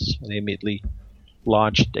Fort Bliss. And they immediately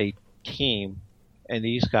launched a team and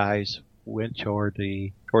these guys went toward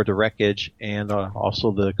the wreckage and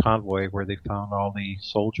also the convoy where they found all the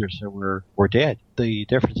soldiers that were dead. The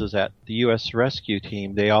difference is that the U.S. rescue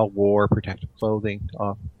team, they all wore protective clothing,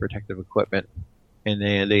 protective equipment, and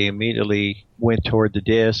they immediately went toward the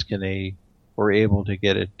disc, and they were able to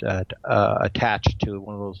get it attached to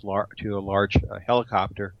one of those to a large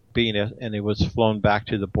helicopter, and it was flown back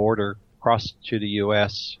to the border, across to the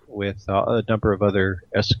U.S. with a number of other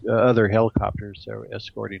helicopters that were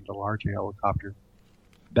escorting the larger helicopter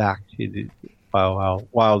back to the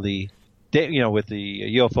while the with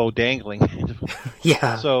the UFO dangling.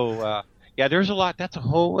 Yeah. So there's a lot. That's a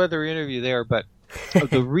whole other interview there, but.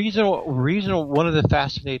 The reason one of the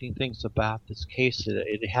fascinating things about this case,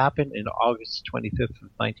 it happened in August 25th of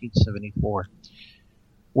 1974.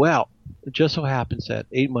 Well, it just so happens that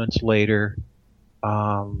 8 months later,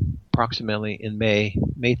 approximately in May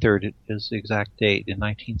 3rd is the exact date, in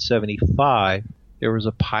 1975, there was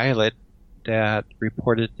a pilot that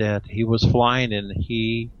reported that he was flying and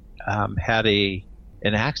he had an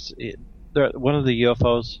accident. One of the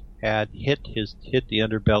UFOs had hit the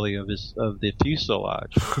underbelly of the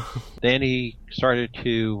fuselage. Then he started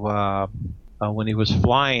to when he was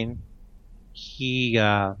flying, he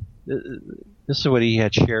this is what he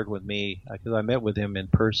had shared with me, because I met with him in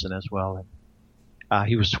person as well.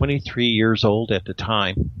 He was 23 years old at the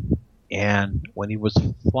time, and when he was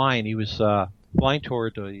flying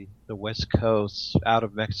toward the west coast out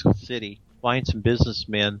of Mexico City, flying some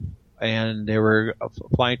businessmen. And they were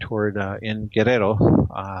flying toward in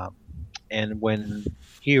Guerrero, and when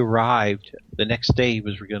he arrived the next day, he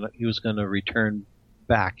was gonna return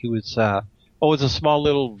back. He was it's a small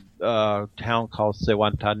little town called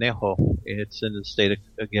Zihuatanejo. It's in the state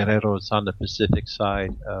of Guerrero. It's on the Pacific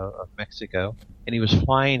side of Mexico, and he was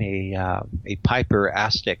flying a Piper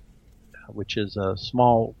Aztec, which is a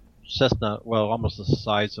small Cessna, almost the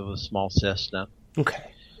size of a small Cessna. Okay.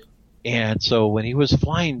 And so when he was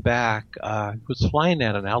flying back, he was flying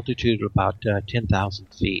at an altitude of about 10,000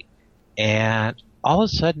 feet. And all of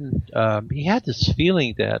a sudden, he had this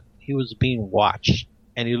feeling that he was being watched.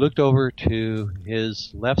 And he looked over to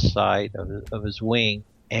his left side of his wing,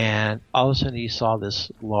 and all of a sudden he saw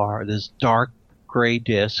this dark gray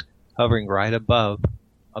disc hovering right above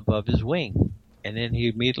his wing. And then he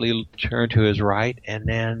immediately turned to his right, and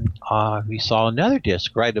then he saw another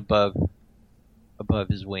disc right above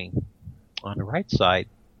his wing on the right side,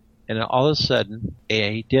 and then all of a sudden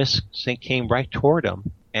a disc came right toward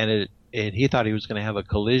him, and he thought he was going to have a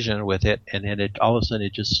collision with it, and then all of a sudden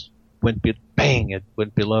it just went bang! It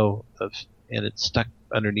went below, and it stuck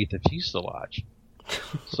underneath the fuselage.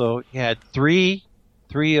 So he had three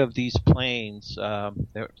of these planes that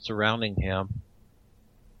were surrounding him,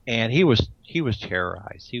 and he was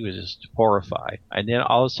terrorized. He was just horrified. And then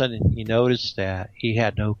all of a sudden he noticed that he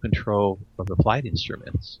had no control of the flight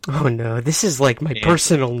instruments. Oh no, this is like my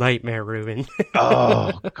personal nightmare, Ruben.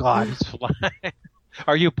 Oh God, he's flying.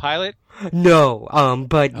 Are you a pilot? No,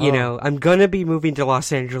 but I'm gonna be moving to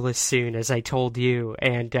Los Angeles soon, as I told you,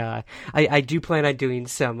 and I do plan on doing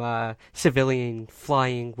some civilian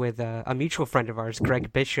flying with a mutual friend of ours,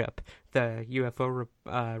 Greg Bishop, the UFO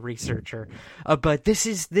researcher. But this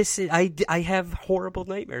is I have horrible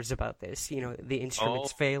nightmares about this. The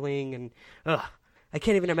instruments failing, and I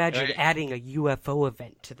can't even imagine adding a UFO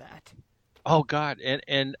event to that. Oh God,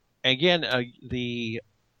 and again,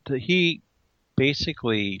 he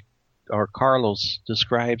basically, or Carlos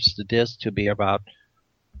describes the disc to be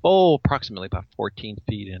approximately about 14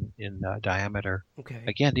 feet in diameter. Okay.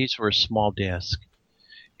 Again, these were small discs.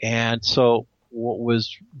 And so what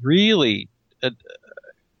was really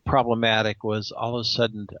problematic was all of a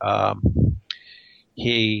sudden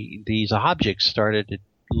these objects started to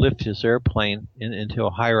lift his airplane into a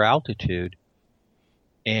higher altitude.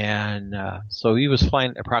 And so he was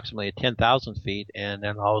flying approximately at 10,000 feet, and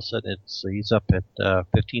then all of a sudden he's up at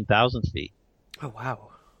 15,000 feet. Oh, wow.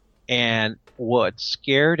 And what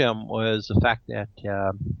scared him was the fact that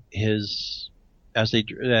as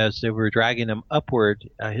they were dragging him upward,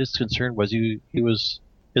 his concern was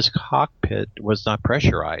his cockpit was not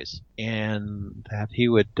pressurized, and that he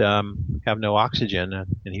would have no oxygen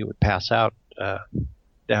and he would pass out.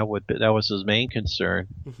 That was his main concern.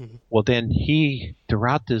 Mm-hmm. Well, then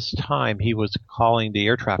throughout this time, he was calling the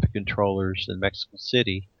air traffic controllers in Mexico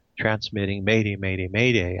City, transmitting, "Mayday, Mayday,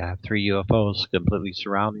 Mayday! I have 3 UFOs completely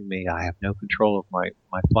surrounding me. I have no control of my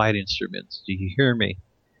flight instruments. Do you hear me?"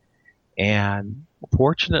 And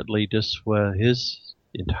fortunately, his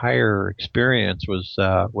entire experience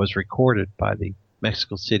was recorded by the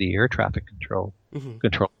Mexico City air traffic control.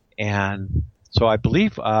 And so I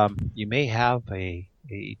believe you may have a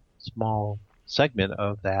small segment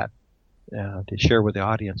of that to share with the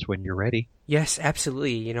audience when you're ready. Yes,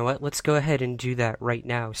 absolutely. You know what? Let's go ahead and do that right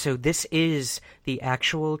now. So this is the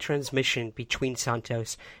actual transmission between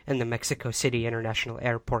Santos and the Mexico City International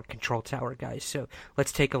Airport Control Tower, guys. So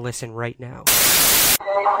let's take a listen right now.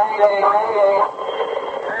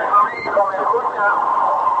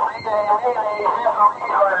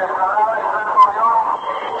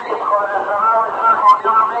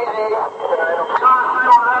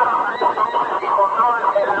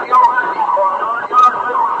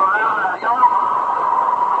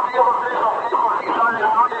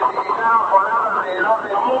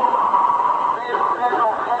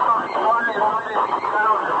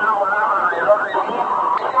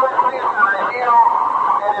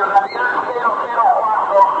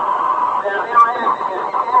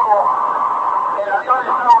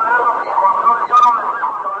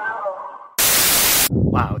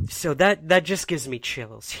 Wow, so that just gives me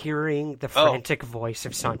chills, hearing the frantic voice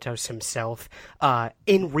of Santos himself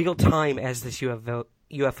in real time as this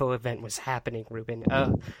UFO event was happening, Ruben.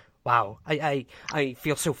 Wow, I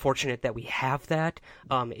feel so fortunate that we have that.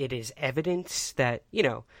 It is evidence that, you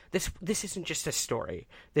know, this isn't just a story.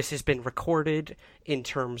 This has been recorded in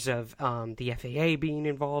terms of the FAA being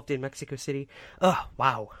involved in Mexico City. Oh,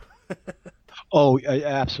 wow.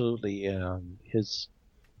 Absolutely.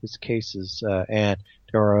 His cases, and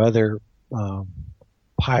there are other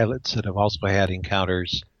pilots that have also had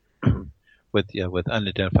encounters with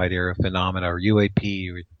unidentified aerial phenomena, or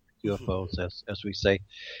UAP, or UFOs, as we say.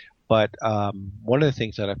 But one of the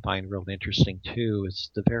things that I and real interesting too is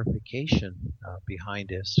the verification behind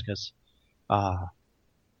this, because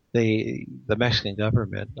the Mexican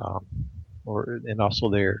government, and also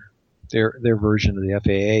their version of the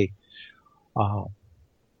FAA,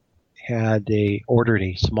 ordered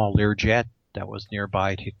a small Learjet that was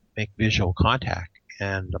nearby to make visual contact,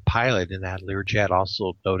 and the pilot in that Learjet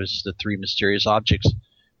also noticed the three mysterious objects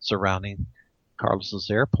surrounding Carlos's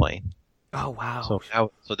airplane. Oh wow!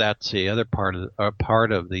 So that's the other part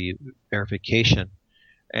of the verification,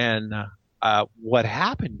 and what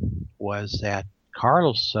happened was that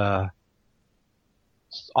Carlos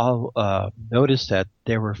noticed that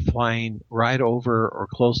they were flying right over or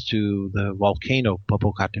close to the volcano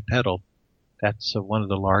Popocatépetl. That's one of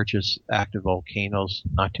the largest active volcanoes,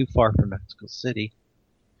 not too far from Mexico City.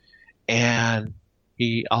 And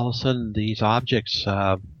all of a sudden, these objects,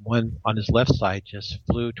 one on his left side just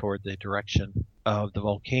flew toward the direction of the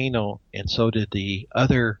volcano, and so did the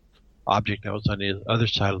other object that was on the other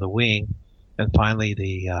side of the wing. And finally,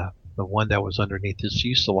 the one that was underneath his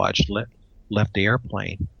fuselage left the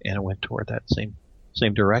airplane, and it went toward that same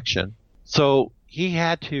direction. So he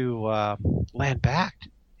had to land back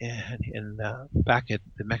back at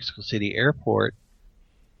the Mexico City airport.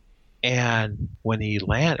 And when he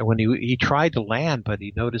tried to land, but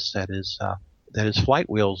he noticed that his flight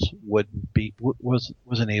wheels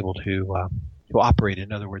wasn't able to operate.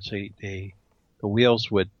 In other words, the wheels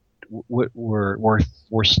were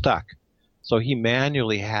stuck. So he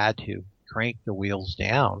manually had to crank the wheels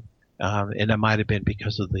down, and it might have been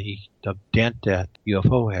because of the dent that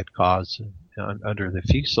UFO had caused under the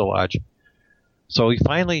fuselage. So he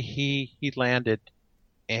finally landed,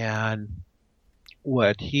 and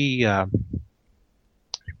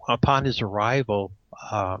upon his arrival,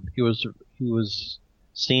 he was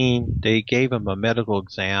seen. They gave him a medical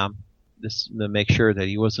exam to make sure that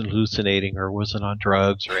he wasn't hallucinating or wasn't on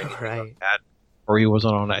drugs or anything like that, or he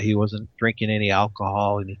wasn't drinking any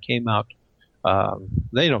alcohol, and he came out.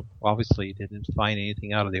 They didn't find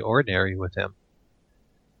anything out of the ordinary with him.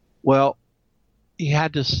 Well, he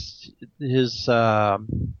had there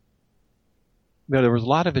was a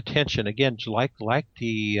lot of attention, again, like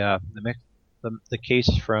the case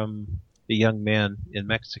from the young men in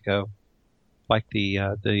Mexico, like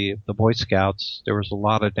the Boy Scouts. There was a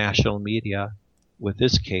lot of national media with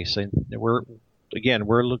this case, and we're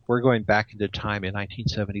going back into time in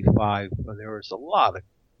 1975. When there was a lot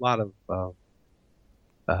of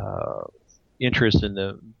interest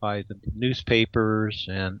by the newspapers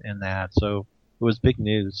and that, so it was big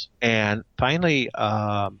news. And finally,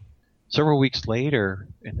 several weeks later,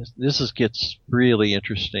 and this gets really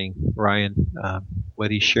interesting, Ryan. What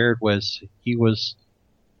he shared was he was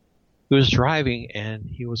driving, and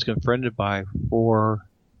he was confronted by four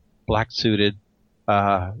black-suited,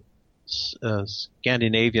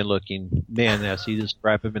 Scandinavian-looking men, as he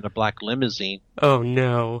described them, in a black limousine. Oh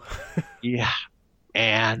no! Yeah,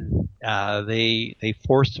 and they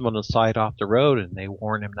forced him on the side off the road, and they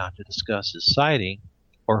warned him not to discuss his sighting,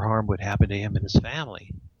 or harm would happen to him and his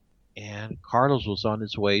family. And Carlos was on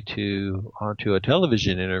his way onto a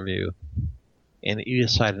television interview, and he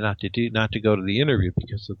decided not to go to the interview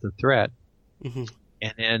because of the threat. Mm-hmm.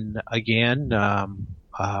 And then again,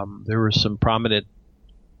 there were some prominent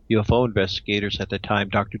UFO investigators at the time,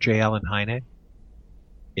 Dr. J. Allen Hynek,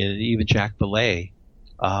 and even Jack Valet,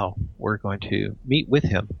 were going to meet with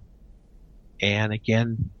him. And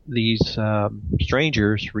again, these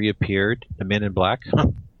strangers reappeared, the Men in Black,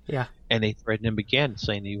 yeah, and they threatened him again,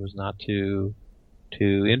 saying he was not to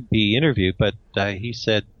be interviewed. But he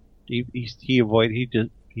said he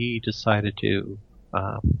decided to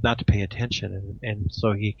not to pay attention, and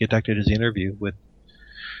so he conducted his interview with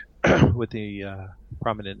the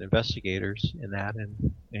prominent investigators in that,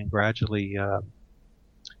 and gradually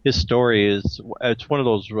his story it's one of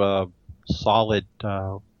those solid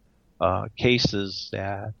cases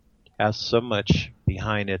that has so much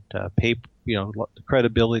behind it, the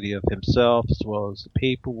credibility of himself, as well as the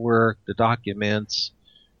paperwork, the documents,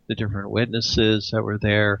 the different witnesses that were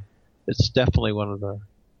there. It's definitely one of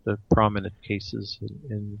the prominent cases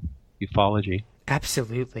in ufology.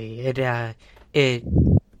 Absolutely. It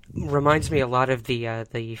reminds me a lot of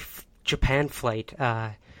the Japan flight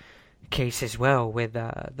case as well, with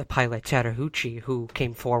the pilot Tadahouchi, who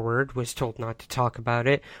came forward, was told not to talk about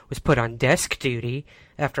it, was put on desk duty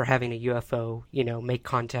after having a UFO, make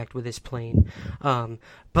contact with his plane.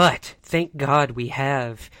 But thank God we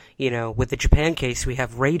have, with the Japan case, we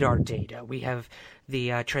have radar data. We have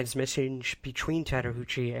the transmissions between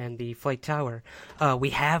Tadahouchi and the flight tower. We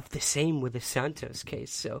have the same with the Santos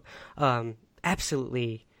case. So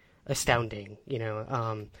absolutely astounding.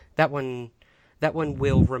 That one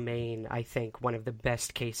will remain, I think, one of the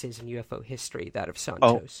best cases in UFO history, that of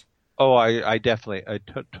Santos. I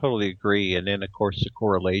totally agree. And then, of course, the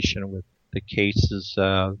correlation with the cases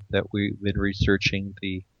that we've been researching,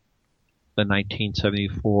 the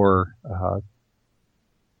 1974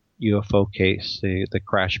 UFO case, the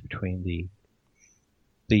crash between the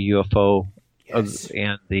UFO yes.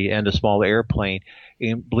 and the small airplane.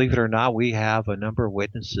 And believe it or not, we have a number of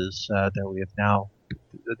witnesses that we have now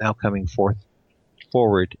coming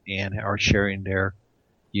forward and are sharing their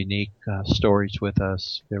unique stories with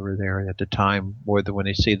us. They were there at the time, more than when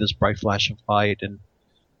they see this bright flashing light, and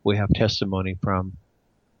we have testimony from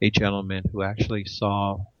a gentleman who actually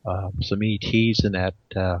saw some ETs in that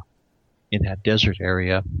desert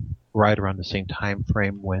area right around the same time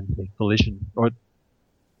frame when the collision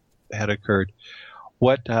had occurred.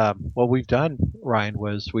 What we've done, Ryan,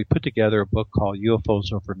 was we put together a book called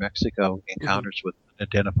UFOs Over Mexico: Encounters with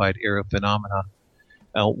Unidentified Aerial Phenomena.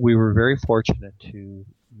 We were very fortunate to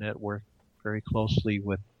network very closely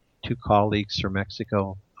with two colleagues from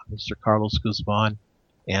Mexico, Mr. Carlos Guzman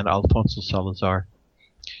and Alfonso Salazar.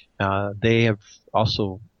 They have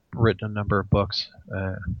also written a number of books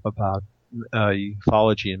about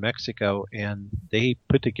ufology in Mexico, and they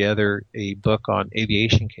put together a book on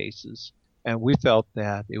aviation cases. And we felt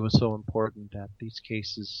that it was so important that these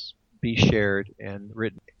cases be shared and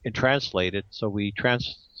written and translated. So we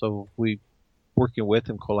working with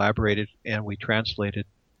them, collaborated, and we translated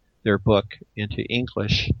their book into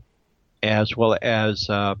English, as well as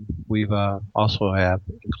we've also have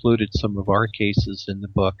included some of our cases in the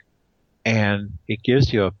book, and it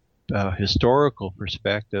gives you a historical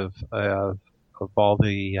perspective of all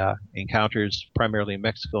the encounters, primarily in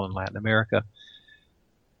Mexico and Latin America.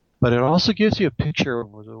 But it also gives you a picture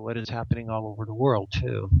of what is happening all over the world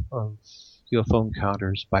too, of UFO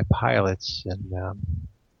encounters by pilots, and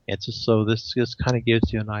it's just so this just kind of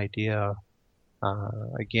gives you an idea.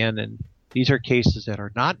 Again, and these are cases that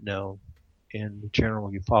are not known in the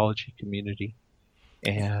general ufology community,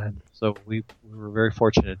 and so we were very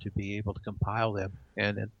fortunate to be able to compile them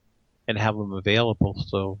and have them available.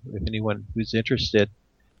 So if anyone who's interested,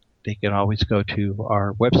 they can always go to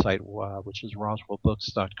our website, which is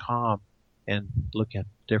roswellbooks.com, and look at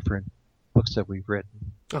different books that we've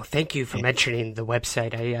written. Oh, thank you for mentioning the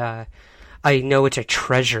website. I know it's a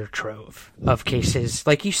treasure trove of cases,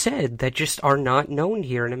 like you said, that just are not known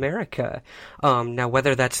here in America. Now,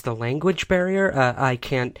 whether that's the language barrier, I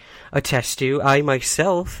can't attest to. I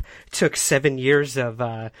myself took 7 years of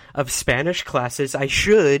Spanish classes. I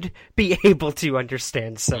should be able to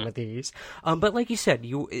understand some of these. But like you said,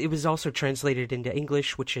 it was also translated into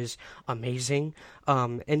English, which is amazing.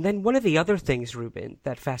 And then one of the other things, Ruben,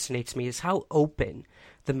 that fascinates me is how open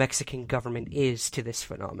the Mexican government is to this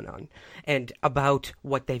phenomenon and about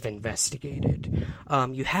what they've investigated.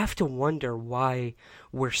 You have to wonder why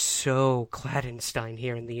we're so Clandestine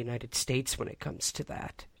here in the United States when it comes to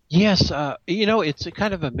that. Yes, it's a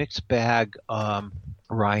kind of a mixed bag,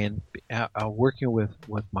 Ryan. Working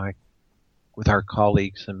with our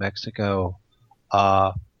colleagues in Mexico,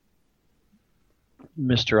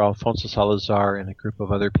 Mr. Alfonso Salazar and a group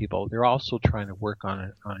of other people, they're also trying to work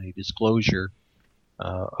on a disclosure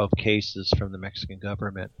of cases from the Mexican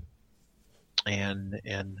government. And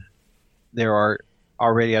there are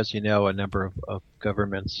already, as you know, a number of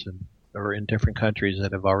governments or in different countries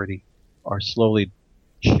that are slowly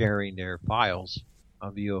sharing their files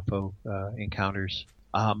of UFO encounters.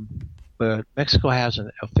 But Mexico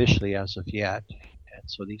hasn't officially as of yet, and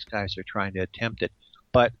so these guys are trying to attempt it.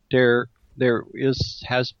 But there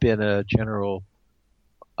has been a general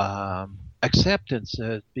acceptance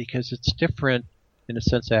because it's different in the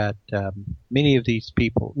sense that many of these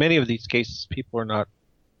cases, people are not.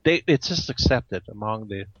 It's just accepted among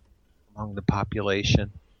the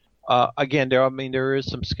population. Again, there is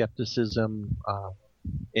some skepticism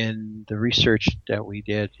in the research that we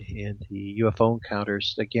did in the UFO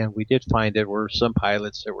encounters. Again, we did find there were some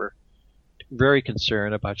pilots that were very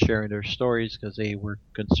concerned about sharing their stories because they were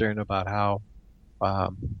concerned about how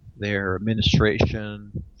their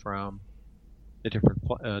administration from the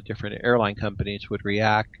different airline companies would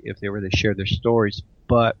react if they were to share their stories.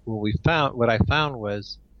 But what I found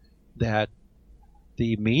was that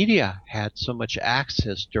the media had so much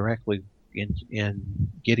access directly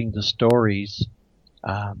in getting the stories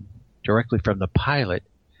directly from the pilot.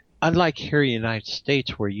 Unlike here in the United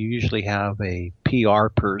States, where you usually have a PR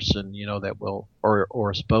person, that will, or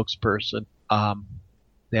a spokesperson,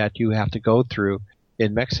 that you have to go through.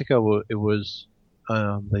 In Mexico, it was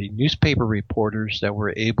the newspaper reporters that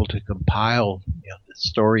were able to compile the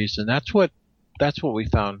stories, and that's what we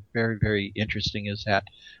found very, very interesting, is that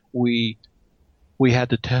we had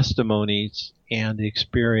the testimonies and the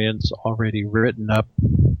experience already written up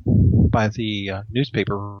by the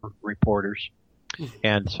newspaper reporters.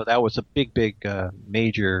 And so that was a big,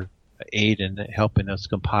 major aid in helping us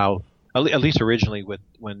compile, at least originally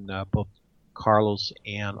when both Carlos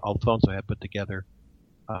and Alfonso had put together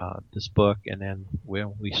this book. And then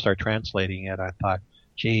when we start translating it, I thought,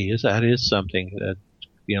 gee, that is something that,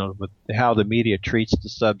 with how the media treats the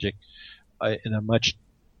subject in a much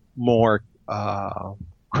more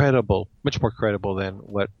credible than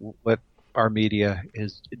what our media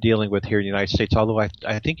is dealing with here in the United States. Although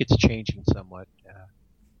I think it's changing somewhat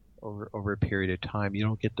over a period of time. You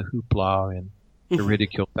don't get the hoopla and the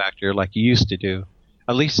ridicule factor like you used to do,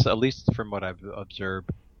 at least from what I've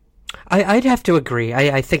observed. I'd have to agree.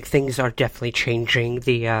 I think things are definitely changing.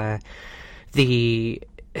 The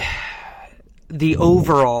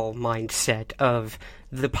overall mindset of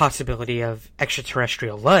the possibility of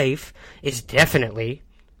extraterrestrial life is definitely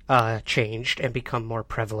changed and become more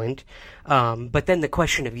prevalent. But then the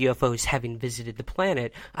question of UFOs having visited the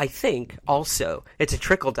planet, I think also it's a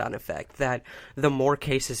trickle-down effect, that the more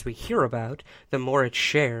cases we hear about, the more it's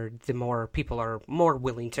shared, the more people are more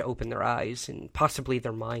willing to open their eyes and possibly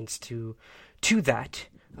their minds to that.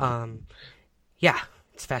 Yeah,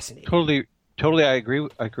 it's fascinating. Totally, I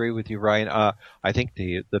agree with you, Ryan. I think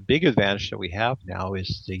the big advantage that we have now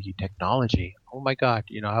is the technology. Oh my God,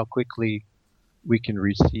 how quickly we can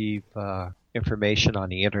receive information on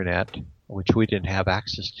the internet, which we didn't have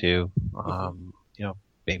access to,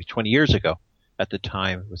 maybe 20 years ago. At the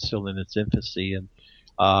time, it was still in its infancy, and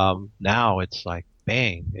now it's like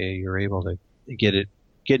bang, you're able to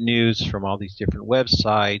get news from all these different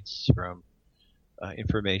websites, from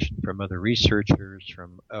information from other researchers,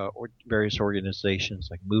 from various organizations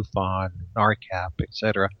like MUFON, NARCAP,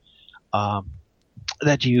 etc.,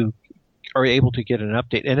 that you are able to get an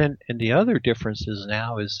update. And the other differences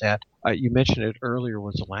now is that you mentioned it earlier,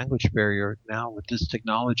 was a language barrier. Now with this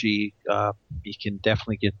technology, you can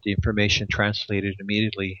definitely get the information translated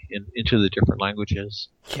immediately into the different languages.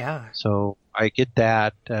 Yeah. So I get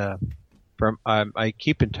that I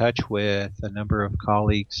keep in touch with a number of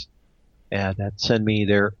colleagues that send me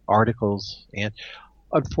their articles, and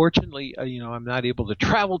unfortunately, I'm not able to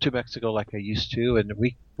travel to Mexico like I used to, and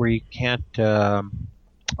we can't.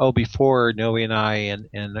 Before Noe and I and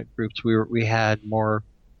the groups, we had more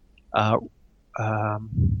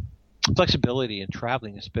flexibility in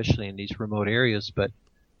traveling, especially in these remote areas. But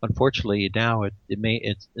unfortunately, now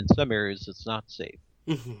it's in some areas it's not safe,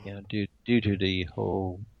 due to the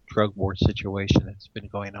whole drug war situation that's been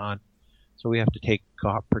going on. So we have to take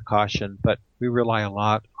precaution, but we rely a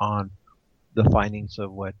lot on the findings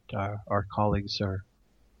of what our colleagues are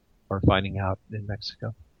finding out in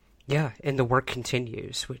Mexico. Yeah, and the work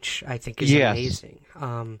continues, which I think is amazing.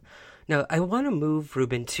 Now, I want to move,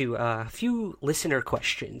 Ruben, to a few listener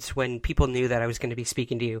questions. When people knew that I was going to be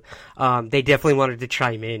speaking to you, they definitely wanted to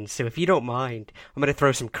chime in. So if you don't mind, I'm going to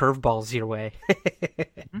throw some curveballs your way.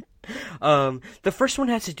 The first one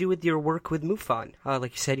has to do with your work with MUFON.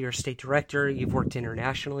 Like you said, you're a state director. You've worked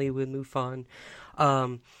internationally with MUFON.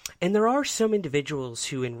 And there are some individuals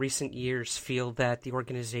who in recent years feel that the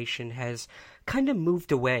organization has kind of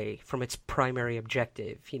moved away from its primary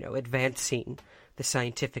objective, advancing the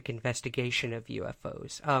scientific investigation of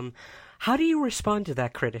UFOs. How do you respond to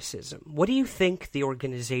that criticism? What do you think the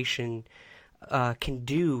organization can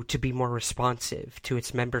do to be more responsive to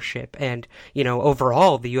its membership and,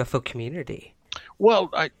 overall the UFO community?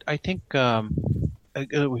 Well, I think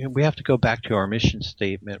we have to go back to our mission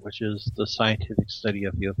statement, which is the scientific study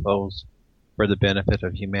of UFOs for the benefit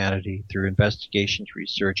of humanity through investigations,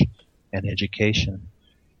 research, and education.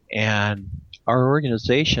 And our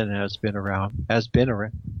organization has been around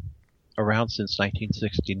since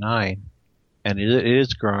 1969, and it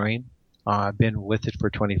is growing. I've been with it for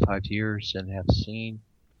 25 years and have seen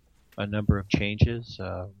a number of changes.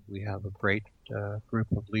 We have a great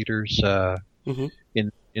group of leaders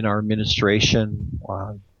in our administration.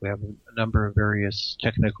 We have a number of various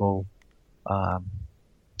technical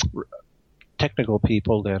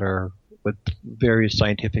people that are with various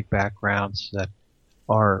scientific backgrounds that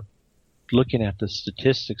are looking at the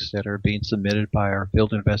statistics that are being submitted by our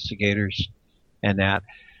field investigators and that.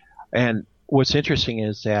 And what's interesting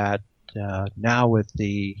is that now with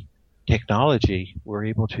the technology, we're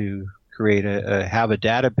able to create have a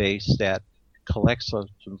database that collects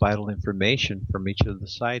some vital information from each of the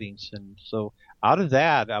sightings. And so out of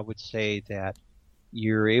that, I would say that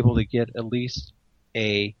you're able to get at least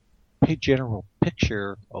a general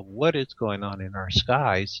picture of what is going on in our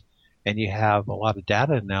skies, and you have a lot of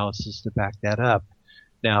data analysis to back that up.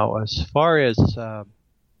 Now, as far as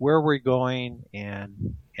where we're going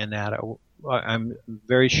and that, I'm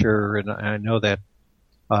very sure, and I know that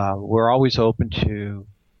we're always open to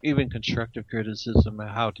even constructive criticism of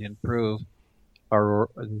how to improve our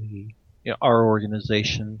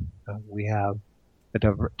organization. We have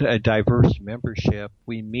a diverse membership.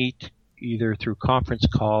 We meet either through conference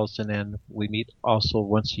calls, and then we meet also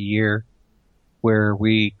once a year where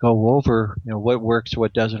we go over what works,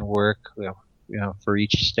 what doesn't work, for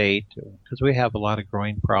each state, because we have a lot of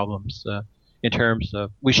growing problems in terms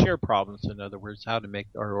of we share problems. In other words, how to make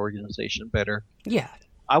our organization better. Yeah,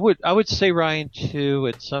 I would say, Ryan, too.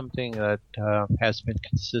 It's something that has been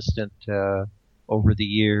consistent over the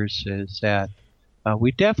years is that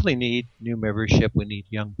we definitely need new membership. We need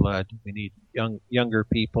young blood. We need younger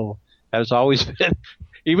people. That has always been,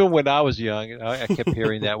 even when I was young, I kept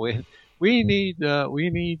hearing that. We need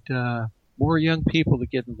more young people to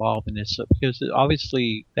get involved in this because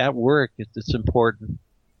obviously that work it's important.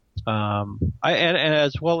 And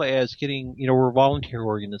as well as getting, we're a volunteer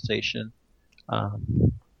organization.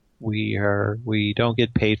 We don't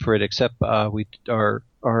get paid for it except our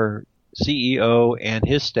CEO and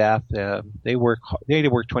his staff. They work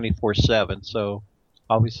 24/7. So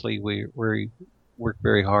obviously we work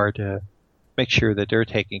very hard to make sure that they're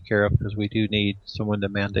taken care of because we do need someone to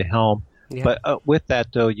man the helm. Yeah. But with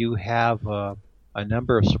that, though, you have a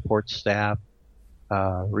number of support staff,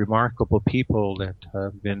 remarkable people that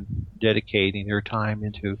have been dedicating their time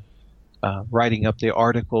into writing up the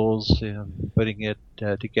articles and putting it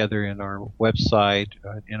together in our website,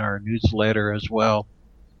 in our newsletter as well.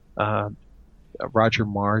 Roger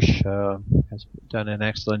Marsh has done an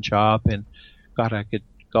excellent job, and God, I could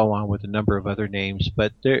go on with a number of other names,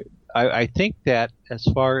 but I think that as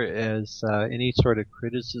far as any sort of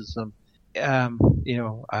criticism, I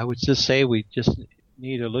would just say we just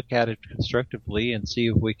need to look at it constructively and see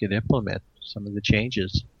if we can implement some of the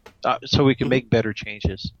changes so we can make better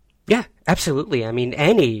changes. Yeah, absolutely. I mean,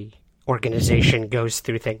 any organization goes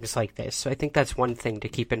through things like this. So I think that's one thing to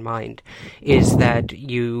keep in mind is that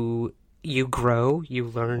you grow, you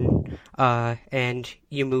learn, and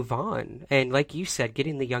you move on. And like you said,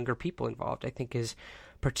 getting the younger people involved, I think, is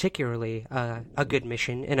particularly a good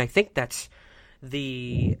mission. And I think that's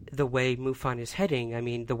the way MUFON is heading. I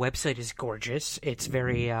mean, the website is gorgeous. It's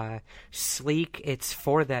very sleek. It's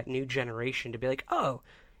for that new generation to be like, oh,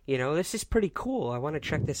 this is pretty cool. I want to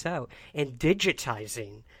check this out. And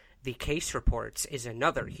digitizing the case reports is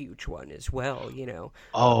another huge one as well,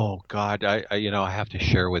 Oh God, I have to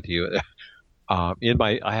share with you. I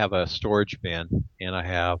have a storage bin, and I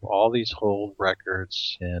have all these old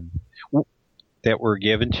records and that were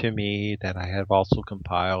given to me that I have also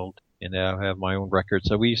compiled, and I have my own records.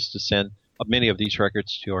 So we used to send many of these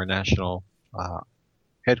records to our national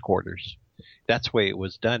headquarters. That's the way it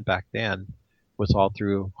was done back then. Was all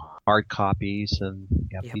through hard copies and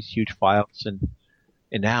these huge files, and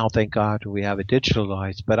now, thank God, we have it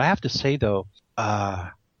digitalized. But I have to say, though,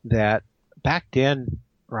 that back then,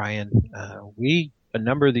 Ryan, we a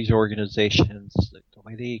number of these organizations, the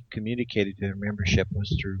way they communicated to their membership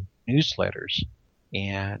was through newsletters.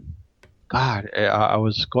 And God, I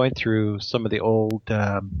was going through some of the old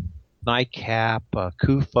NICAP,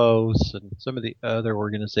 CUFOS, and some of the other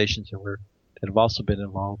organizations that have also been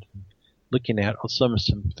involved, looking at some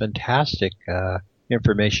fantastic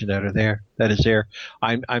information that is there.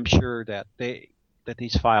 I'm sure that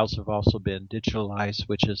these files have also been digitalized,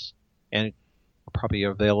 which is and probably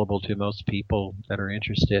available to most people that are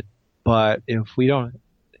interested. But if we don't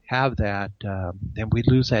have that, then we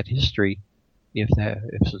lose that history. If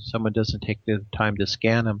someone doesn't take the time to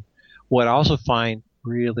scan them. What I also find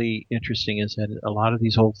really interesting is that a lot of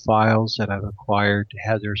these old files that I've acquired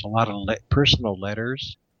there's a lot of personal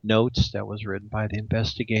letters, notes that was written by the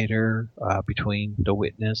investigator between the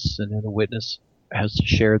witness, and then the witness has to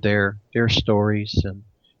share their stories, and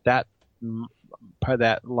that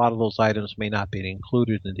a lot of those items may not be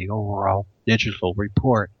included in the overall digital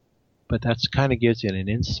report, but that's kind of gives you an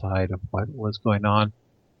insight of what was going on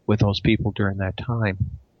with those people during that time.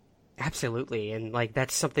 Absolutely, and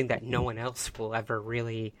that's something that no one else will ever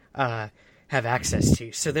really have access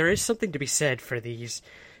to. So there is something to be said for these,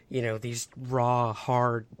 these raw,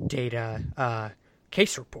 hard data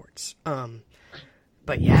case reports.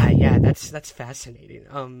 But yeah, that's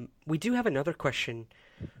fascinating. We do have another question,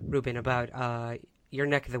 Ruben, about your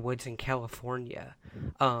neck of the woods in California.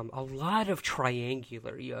 A lot of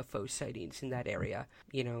triangular UFO sightings in that area,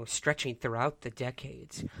 stretching throughout the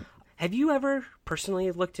decades. Have you ever personally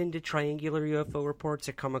looked into triangular UFO reports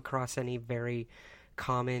or come across any very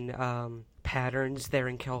common patterns there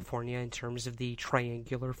in California in terms of the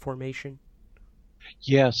triangular formation?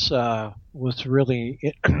 Yes. What's really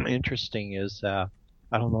interesting is I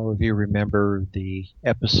don't know if you remember the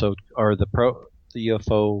episode or the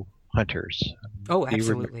UFO Hunters. Oh,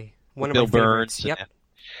 absolutely. One of Bill my Burns. favorites. Yep.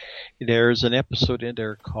 There's an episode in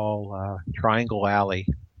there called Triangle Alley,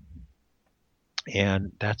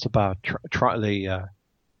 and that's about the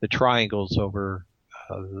triangles over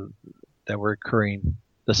that were occurring,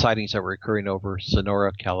 the sightings that were occurring over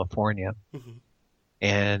Sonora, California. Mm-hmm.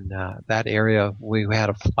 And that area, we had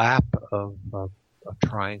a flap of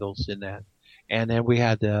triangles in that. And then we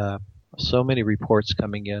had so many reports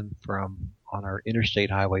coming in from on our Interstate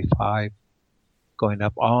Highway 5, going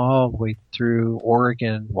up all the way through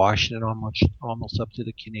Oregon, Washington, almost up to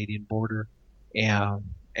the Canadian border,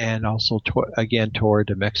 and also toward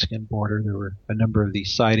the Mexican border. There were a number of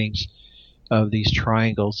these sightings of these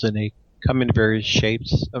triangles, and they come in various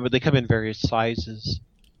shapes. They come in various sizes,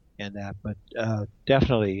 and that. But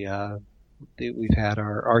definitely, we've had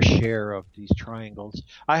our share of these triangles.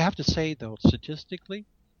 I have to say, though, statistically,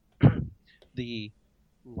 the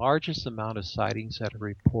largest amount of sightings that are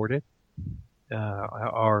reported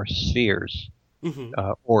are spheres,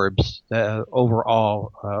 mm-hmm. Orbs,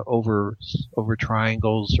 overall, over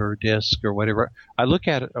triangles or discs or whatever. I look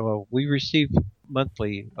at it. We receive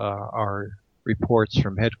monthly our reports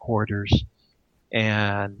from headquarters,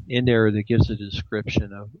 and in there that gives a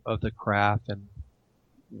description of the craft, and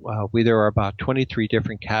there are about 23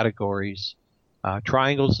 different categories.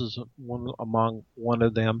 Triangles is one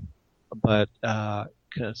of them, but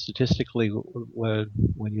statistically,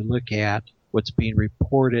 when you look at what's being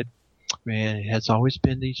reported, man, it has always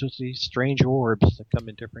been these strange orbs that come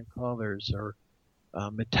in different colors, or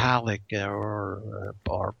metallic, or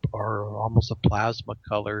almost a plasma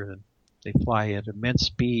color, and they fly at immense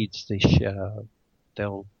speeds.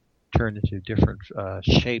 They'll turn into different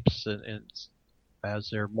shapes and as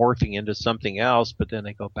they're morphing into something else, but then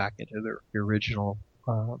they go back into their original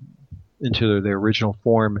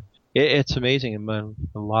form. It's amazing. And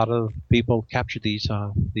a lot of people capture these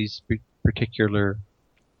particular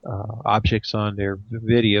objects on their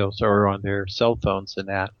videos or on their cell phones and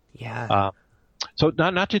that. Yeah. So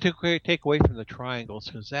not to take away from the triangles,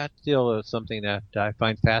 because that still is something that I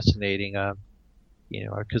find fascinating.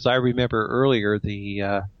 Because I remember earlier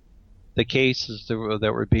the cases that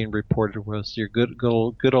were being reported was your good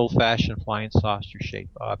old fashioned flying saucer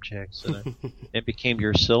shaped objects, and it became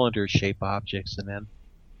your cylinder shaped objects, and then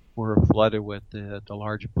were flooded with the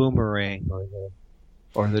large boomerang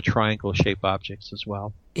or the triangle shaped objects as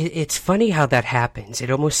well. It's funny how that happens.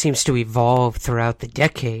 It almost seems to evolve throughout the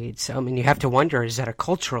decades. I mean, you have to wonder, is that a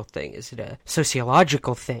cultural thing? Is it a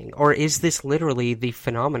sociological thing? Or is this literally the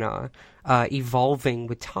phenomena evolving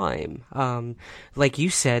with time? Like you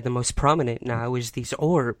said, the most prominent now is these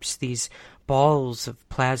orbs, these balls of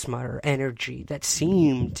plasma or energy that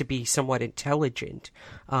seem to be somewhat intelligent.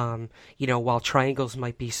 While triangles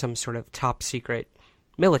might be some sort of top secret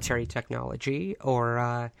military technology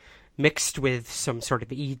or mixed with some sort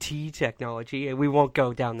of ET technology. And we won't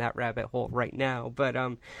go down that rabbit hole right now, but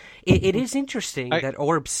it is interesting that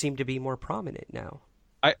orbs seem to be more prominent now.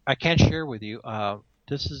 I can't share with you.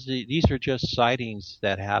 These are just sightings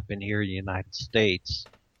that happen here in the United States.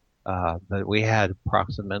 But we had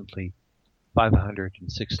approximately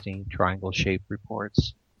 516 triangle-shaped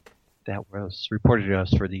reports that was reported to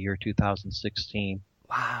us for the year 2016.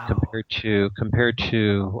 Wow. Compared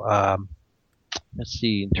to let's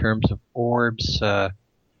see, in terms of orbs,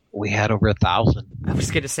 we had over 1,000. I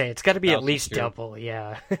was going to say it's got to be at least double.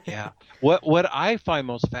 Yeah. Yeah. What I find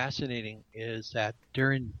most fascinating is that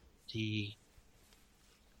during the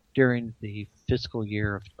fiscal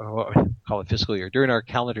year during our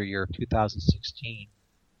calendar year of 2016,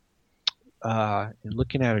 in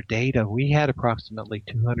looking at our data, we had approximately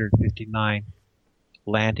 259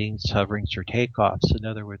 landings, hoverings, or takeoffs. In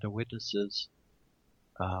other words, the witnesses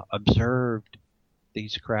observed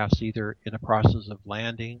these crafts either in the process of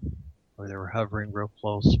landing, or they were hovering real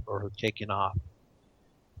close, or taking off.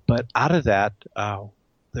 But out of that,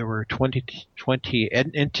 there were 20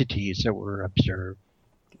 entities that were observed.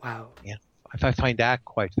 Wow. Yeah, I find that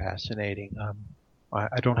quite fascinating.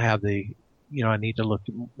 I don't have I need to look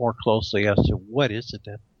more closely as to what is it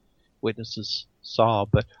that witnesses saw.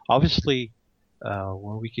 But obviously,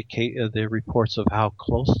 when we get the reports of how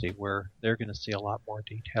close they were, they're going to see a lot more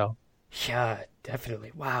detail. Yeah,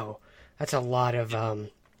 definitely. Wow. That's a lot of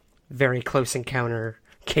very close encounter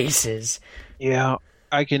cases. Yeah.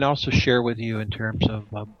 I can also share with you in terms of,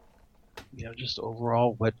 just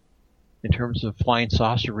overall in terms of flying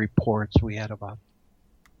saucer reports, we had about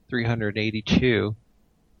 382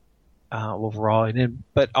 overall,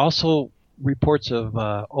 but also reports of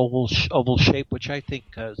oval shape, which I think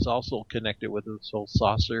is also connected with this whole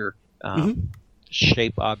saucer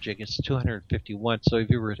shape object. It's 251. So if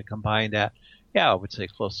you were to combine that, I would say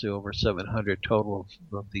close to over 700 total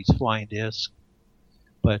of these flying discs.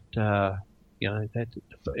 But that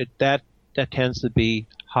tends to be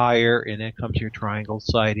higher, and then comes your triangle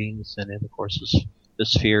sightings, and then of course the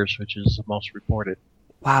spheres, which is the most reported.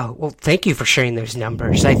 Wow. Well, thank you for sharing those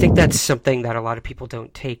numbers. I think that's something that a lot of people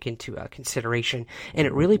don't take into consideration, and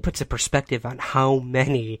it really puts a perspective on how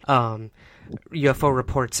many UFO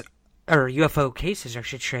reports, or UFO cases, I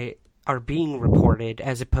should say, are being reported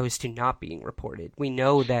as opposed to not being reported. We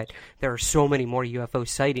know that there are so many more UFO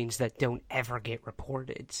sightings that don't ever get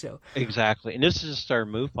reported. So exactly, and this is just our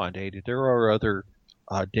MUFON data. There are other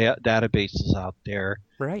databases out there,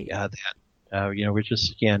 right? We're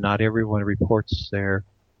just, again, not everyone reports their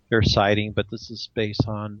sighting, but this is based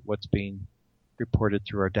on what's being reported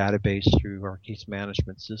through our database, through our case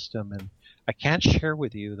management system. And I can't share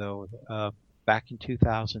with you, though, back in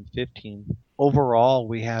 2015, overall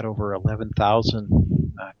we had over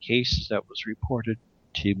 11,000 cases that was reported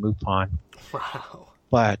to MUFON. Wow.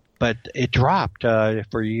 But it dropped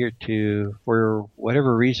for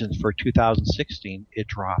whatever reasons, for 2016, it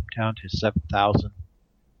dropped down to 7,000.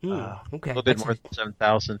 Okay. A little bit more than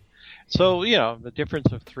 7,000. So, the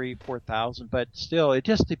difference of 3,000, 4,000, but still, it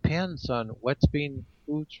just depends on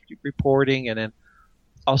who's reporting. And then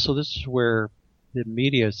also, this is where the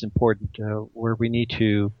media is important, where we need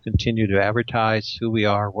to continue to advertise who we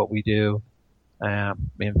are, what we do,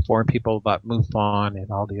 inform people about MUFON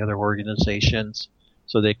and all the other organizations,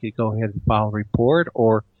 so they could go ahead and file a report.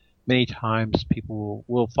 Or many times people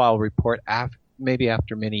will file a report maybe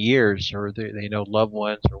after many years, or they know loved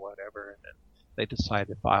ones or whatever, and then they decide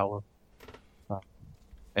to file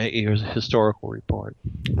a historical report.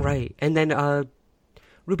 Right. And then,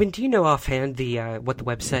 Ruben, do you know offhand what the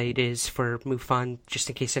website is for MUFON, just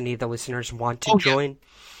in case any of the listeners want to join? Yeah.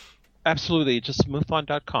 Absolutely. Just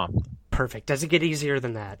MUFON.com. Perfect. Doesn't get easier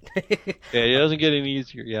than that. Yeah, it doesn't get any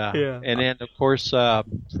easier, yeah. And then, of course,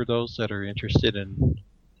 for those that are interested in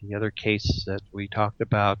the other cases that we talked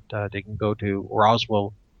about, they can go to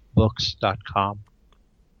RoswellBooks.com.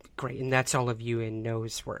 Great, and that's all of you in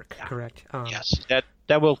Noah's work, correct? Yes,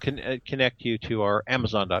 that will connect you to our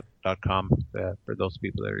Amazon.com for those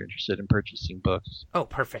people that are interested in purchasing books. Oh,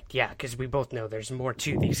 perfect, yeah, because we both know there's more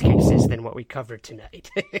to these cases than what we covered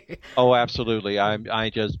tonight. Oh, absolutely. I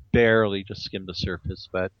just barely skimmed the surface,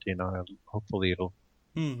 but hopefully it'll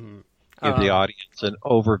give the audience an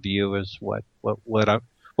overview as what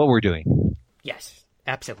we're doing. Yes,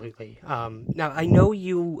 absolutely. Now, I know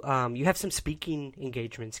you have some speaking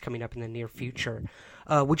engagements coming up in the near future.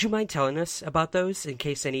 Would you mind telling us about those in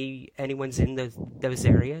case anyone's in those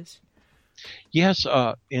areas? Yes,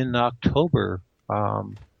 in October,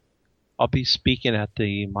 I'll be speaking at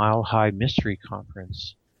the Mile High Mystery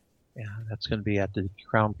Conference. Yeah, that's going to be at the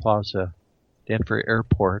Crowne Plaza, Denver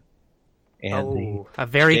Airport. And a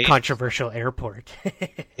very controversial airport.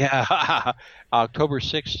 Yeah, October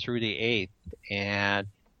 6th through the 8th. And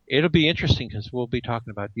it'll be interesting because we'll be talking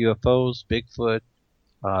about UFOs, Bigfoot,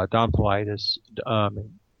 Don Paulides,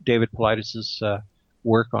 David Paulides'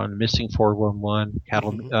 work on missing 411,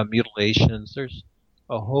 cattle mutilations. There's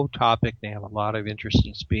a whole topic. They have a lot of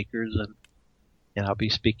interesting speakers, and I'll be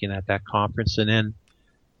speaking at that conference. And then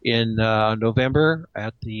in November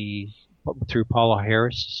through Paula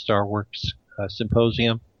Harris StarWorks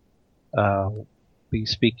Symposium, be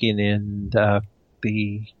speaking in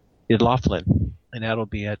Laughlin, and that'll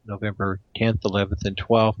be at November 10th, 11th, and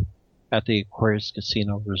 12th at the Aquarius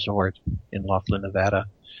Casino Resort in Laughlin, Nevada.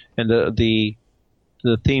 And the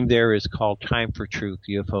theme there is called Time for Truth,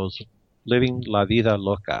 UFOs, Living La Vida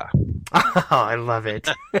Loca. Oh, I love it.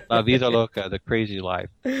 La Vida Loca, the crazy life.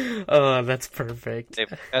 Oh, that's perfect.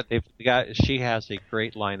 She has a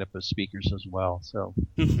great lineup of speakers as well. So,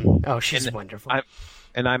 oh, she's wonderful. I've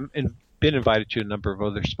been invited to a number of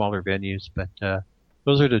other smaller venues, but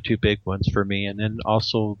those are the two big ones for me. And then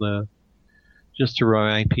also just to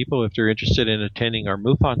remind people, if they're interested in attending our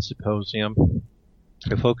MUFON Symposium,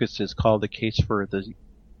 the focus is called The Case for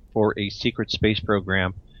a Secret Space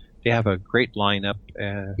Program. They have a great lineup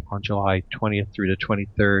on July 20th through the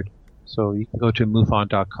 23rd. So you can go to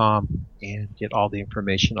MUFON.com and get all the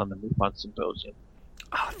information on the MUFON Symposium.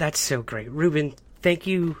 Oh, that's so great. Ruben, thank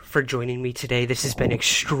you for joining me today. This has been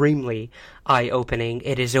extremely eye-opening.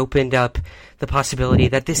 It has opened up the possibility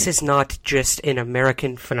that this is not just an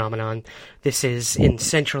American phenomenon. This is in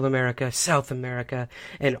Central America, South America,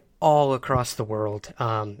 and all across the world.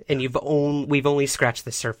 And we've only scratched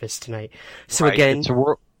the surface tonight. So right. Again, it's a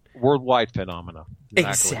worldwide phenomenon.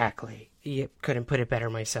 Exactly. You couldn't put it better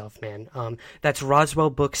myself, man. That's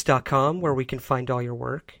RoswellBooks.com, where we can find all your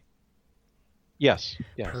work. Yes.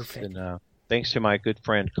 Perfect. And thanks to my good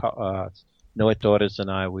friend Noé Torres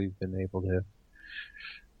and I, we've been able to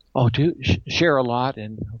share a lot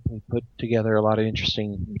and hopefully put together a lot of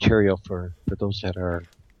interesting material for those that are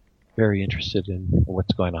very interested in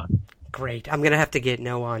what's going on. Great. I'm going to have to get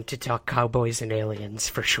Noah on to talk cowboys and aliens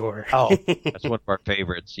for sure. Oh, that's one of our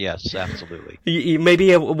favorites. Yes, absolutely.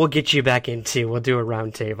 Maybe we'll get you back in too. We'll do a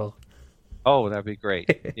round table. Oh, that'd be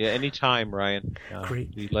great. Yeah, anytime, Ryan.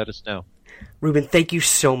 Great. You let us know. Ruben, thank you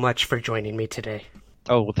so much for joining me today.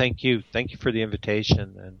 Oh, well, thank you. Thank you for the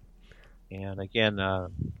invitation. And again,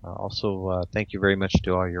 also thank you very much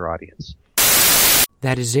to all your audience.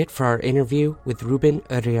 That is it for our interview with Ruben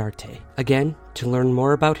Uriarte. Again, to learn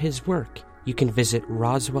more about his work, you can visit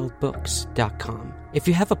RoswellBooks.com. If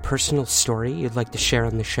you have a personal story you'd like to share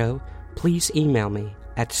on the show, please email me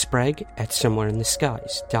at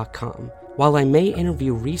sprague@somewhereintheskies.com. While I may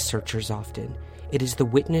interview researchers often, it is the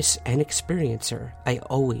witness and experiencer I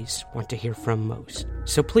always want to hear from most.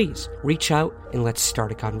 So please, reach out and let's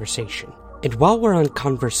start a conversation. And while we're on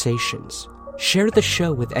conversations, share the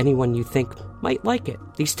show with anyone you think might like it.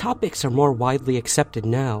 These topics are more widely accepted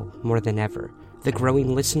now more than ever. The growing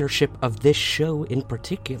listenership of this show in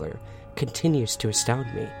particular continues to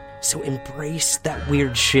astound me. So embrace that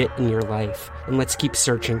weird shit in your life, and let's keep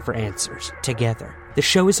searching for answers together. The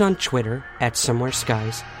show is on Twitter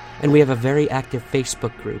 @SomewhereSkies, and we have a very active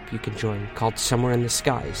Facebook group you can join called Somewhere in the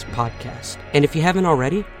Skies Podcast. And if you haven't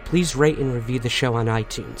already, please rate and review the show on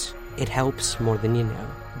iTunes. It helps more than you know.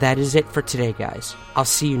 That is it for today, guys. I'll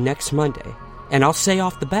see you next Monday. And I'll say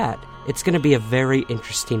off the bat, it's going to be a very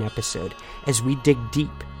interesting episode as we dig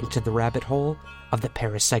deep into the rabbit hole of the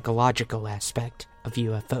parapsychological aspect of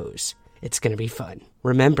UFOs. It's going to be fun.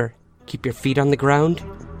 Remember, keep your feet on the ground,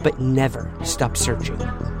 but never stop searching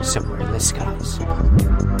somewhere in the skies.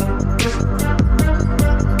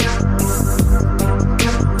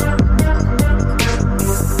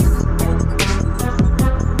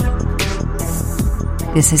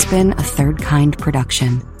 This has been a Third Kind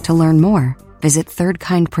production. To learn more, visit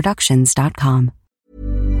thirdkindproductions.com.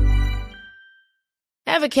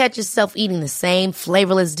 Ever catch yourself eating the same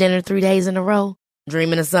flavorless dinner 3 days in a row?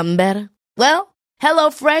 Dreaming of something better? Well,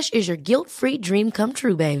 HelloFresh is your guilt-free dream come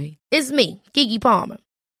true, baby. It's me, Keke Palmer.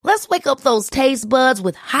 Let's wake up those taste buds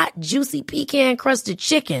with hot, juicy pecan-crusted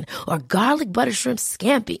chicken or garlic butter shrimp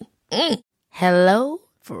scampi. Hello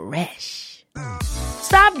Fresh.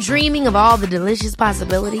 Stop dreaming of all the delicious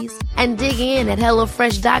possibilities and dig in at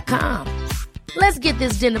HelloFresh.com. Let's get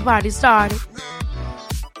this dinner party started.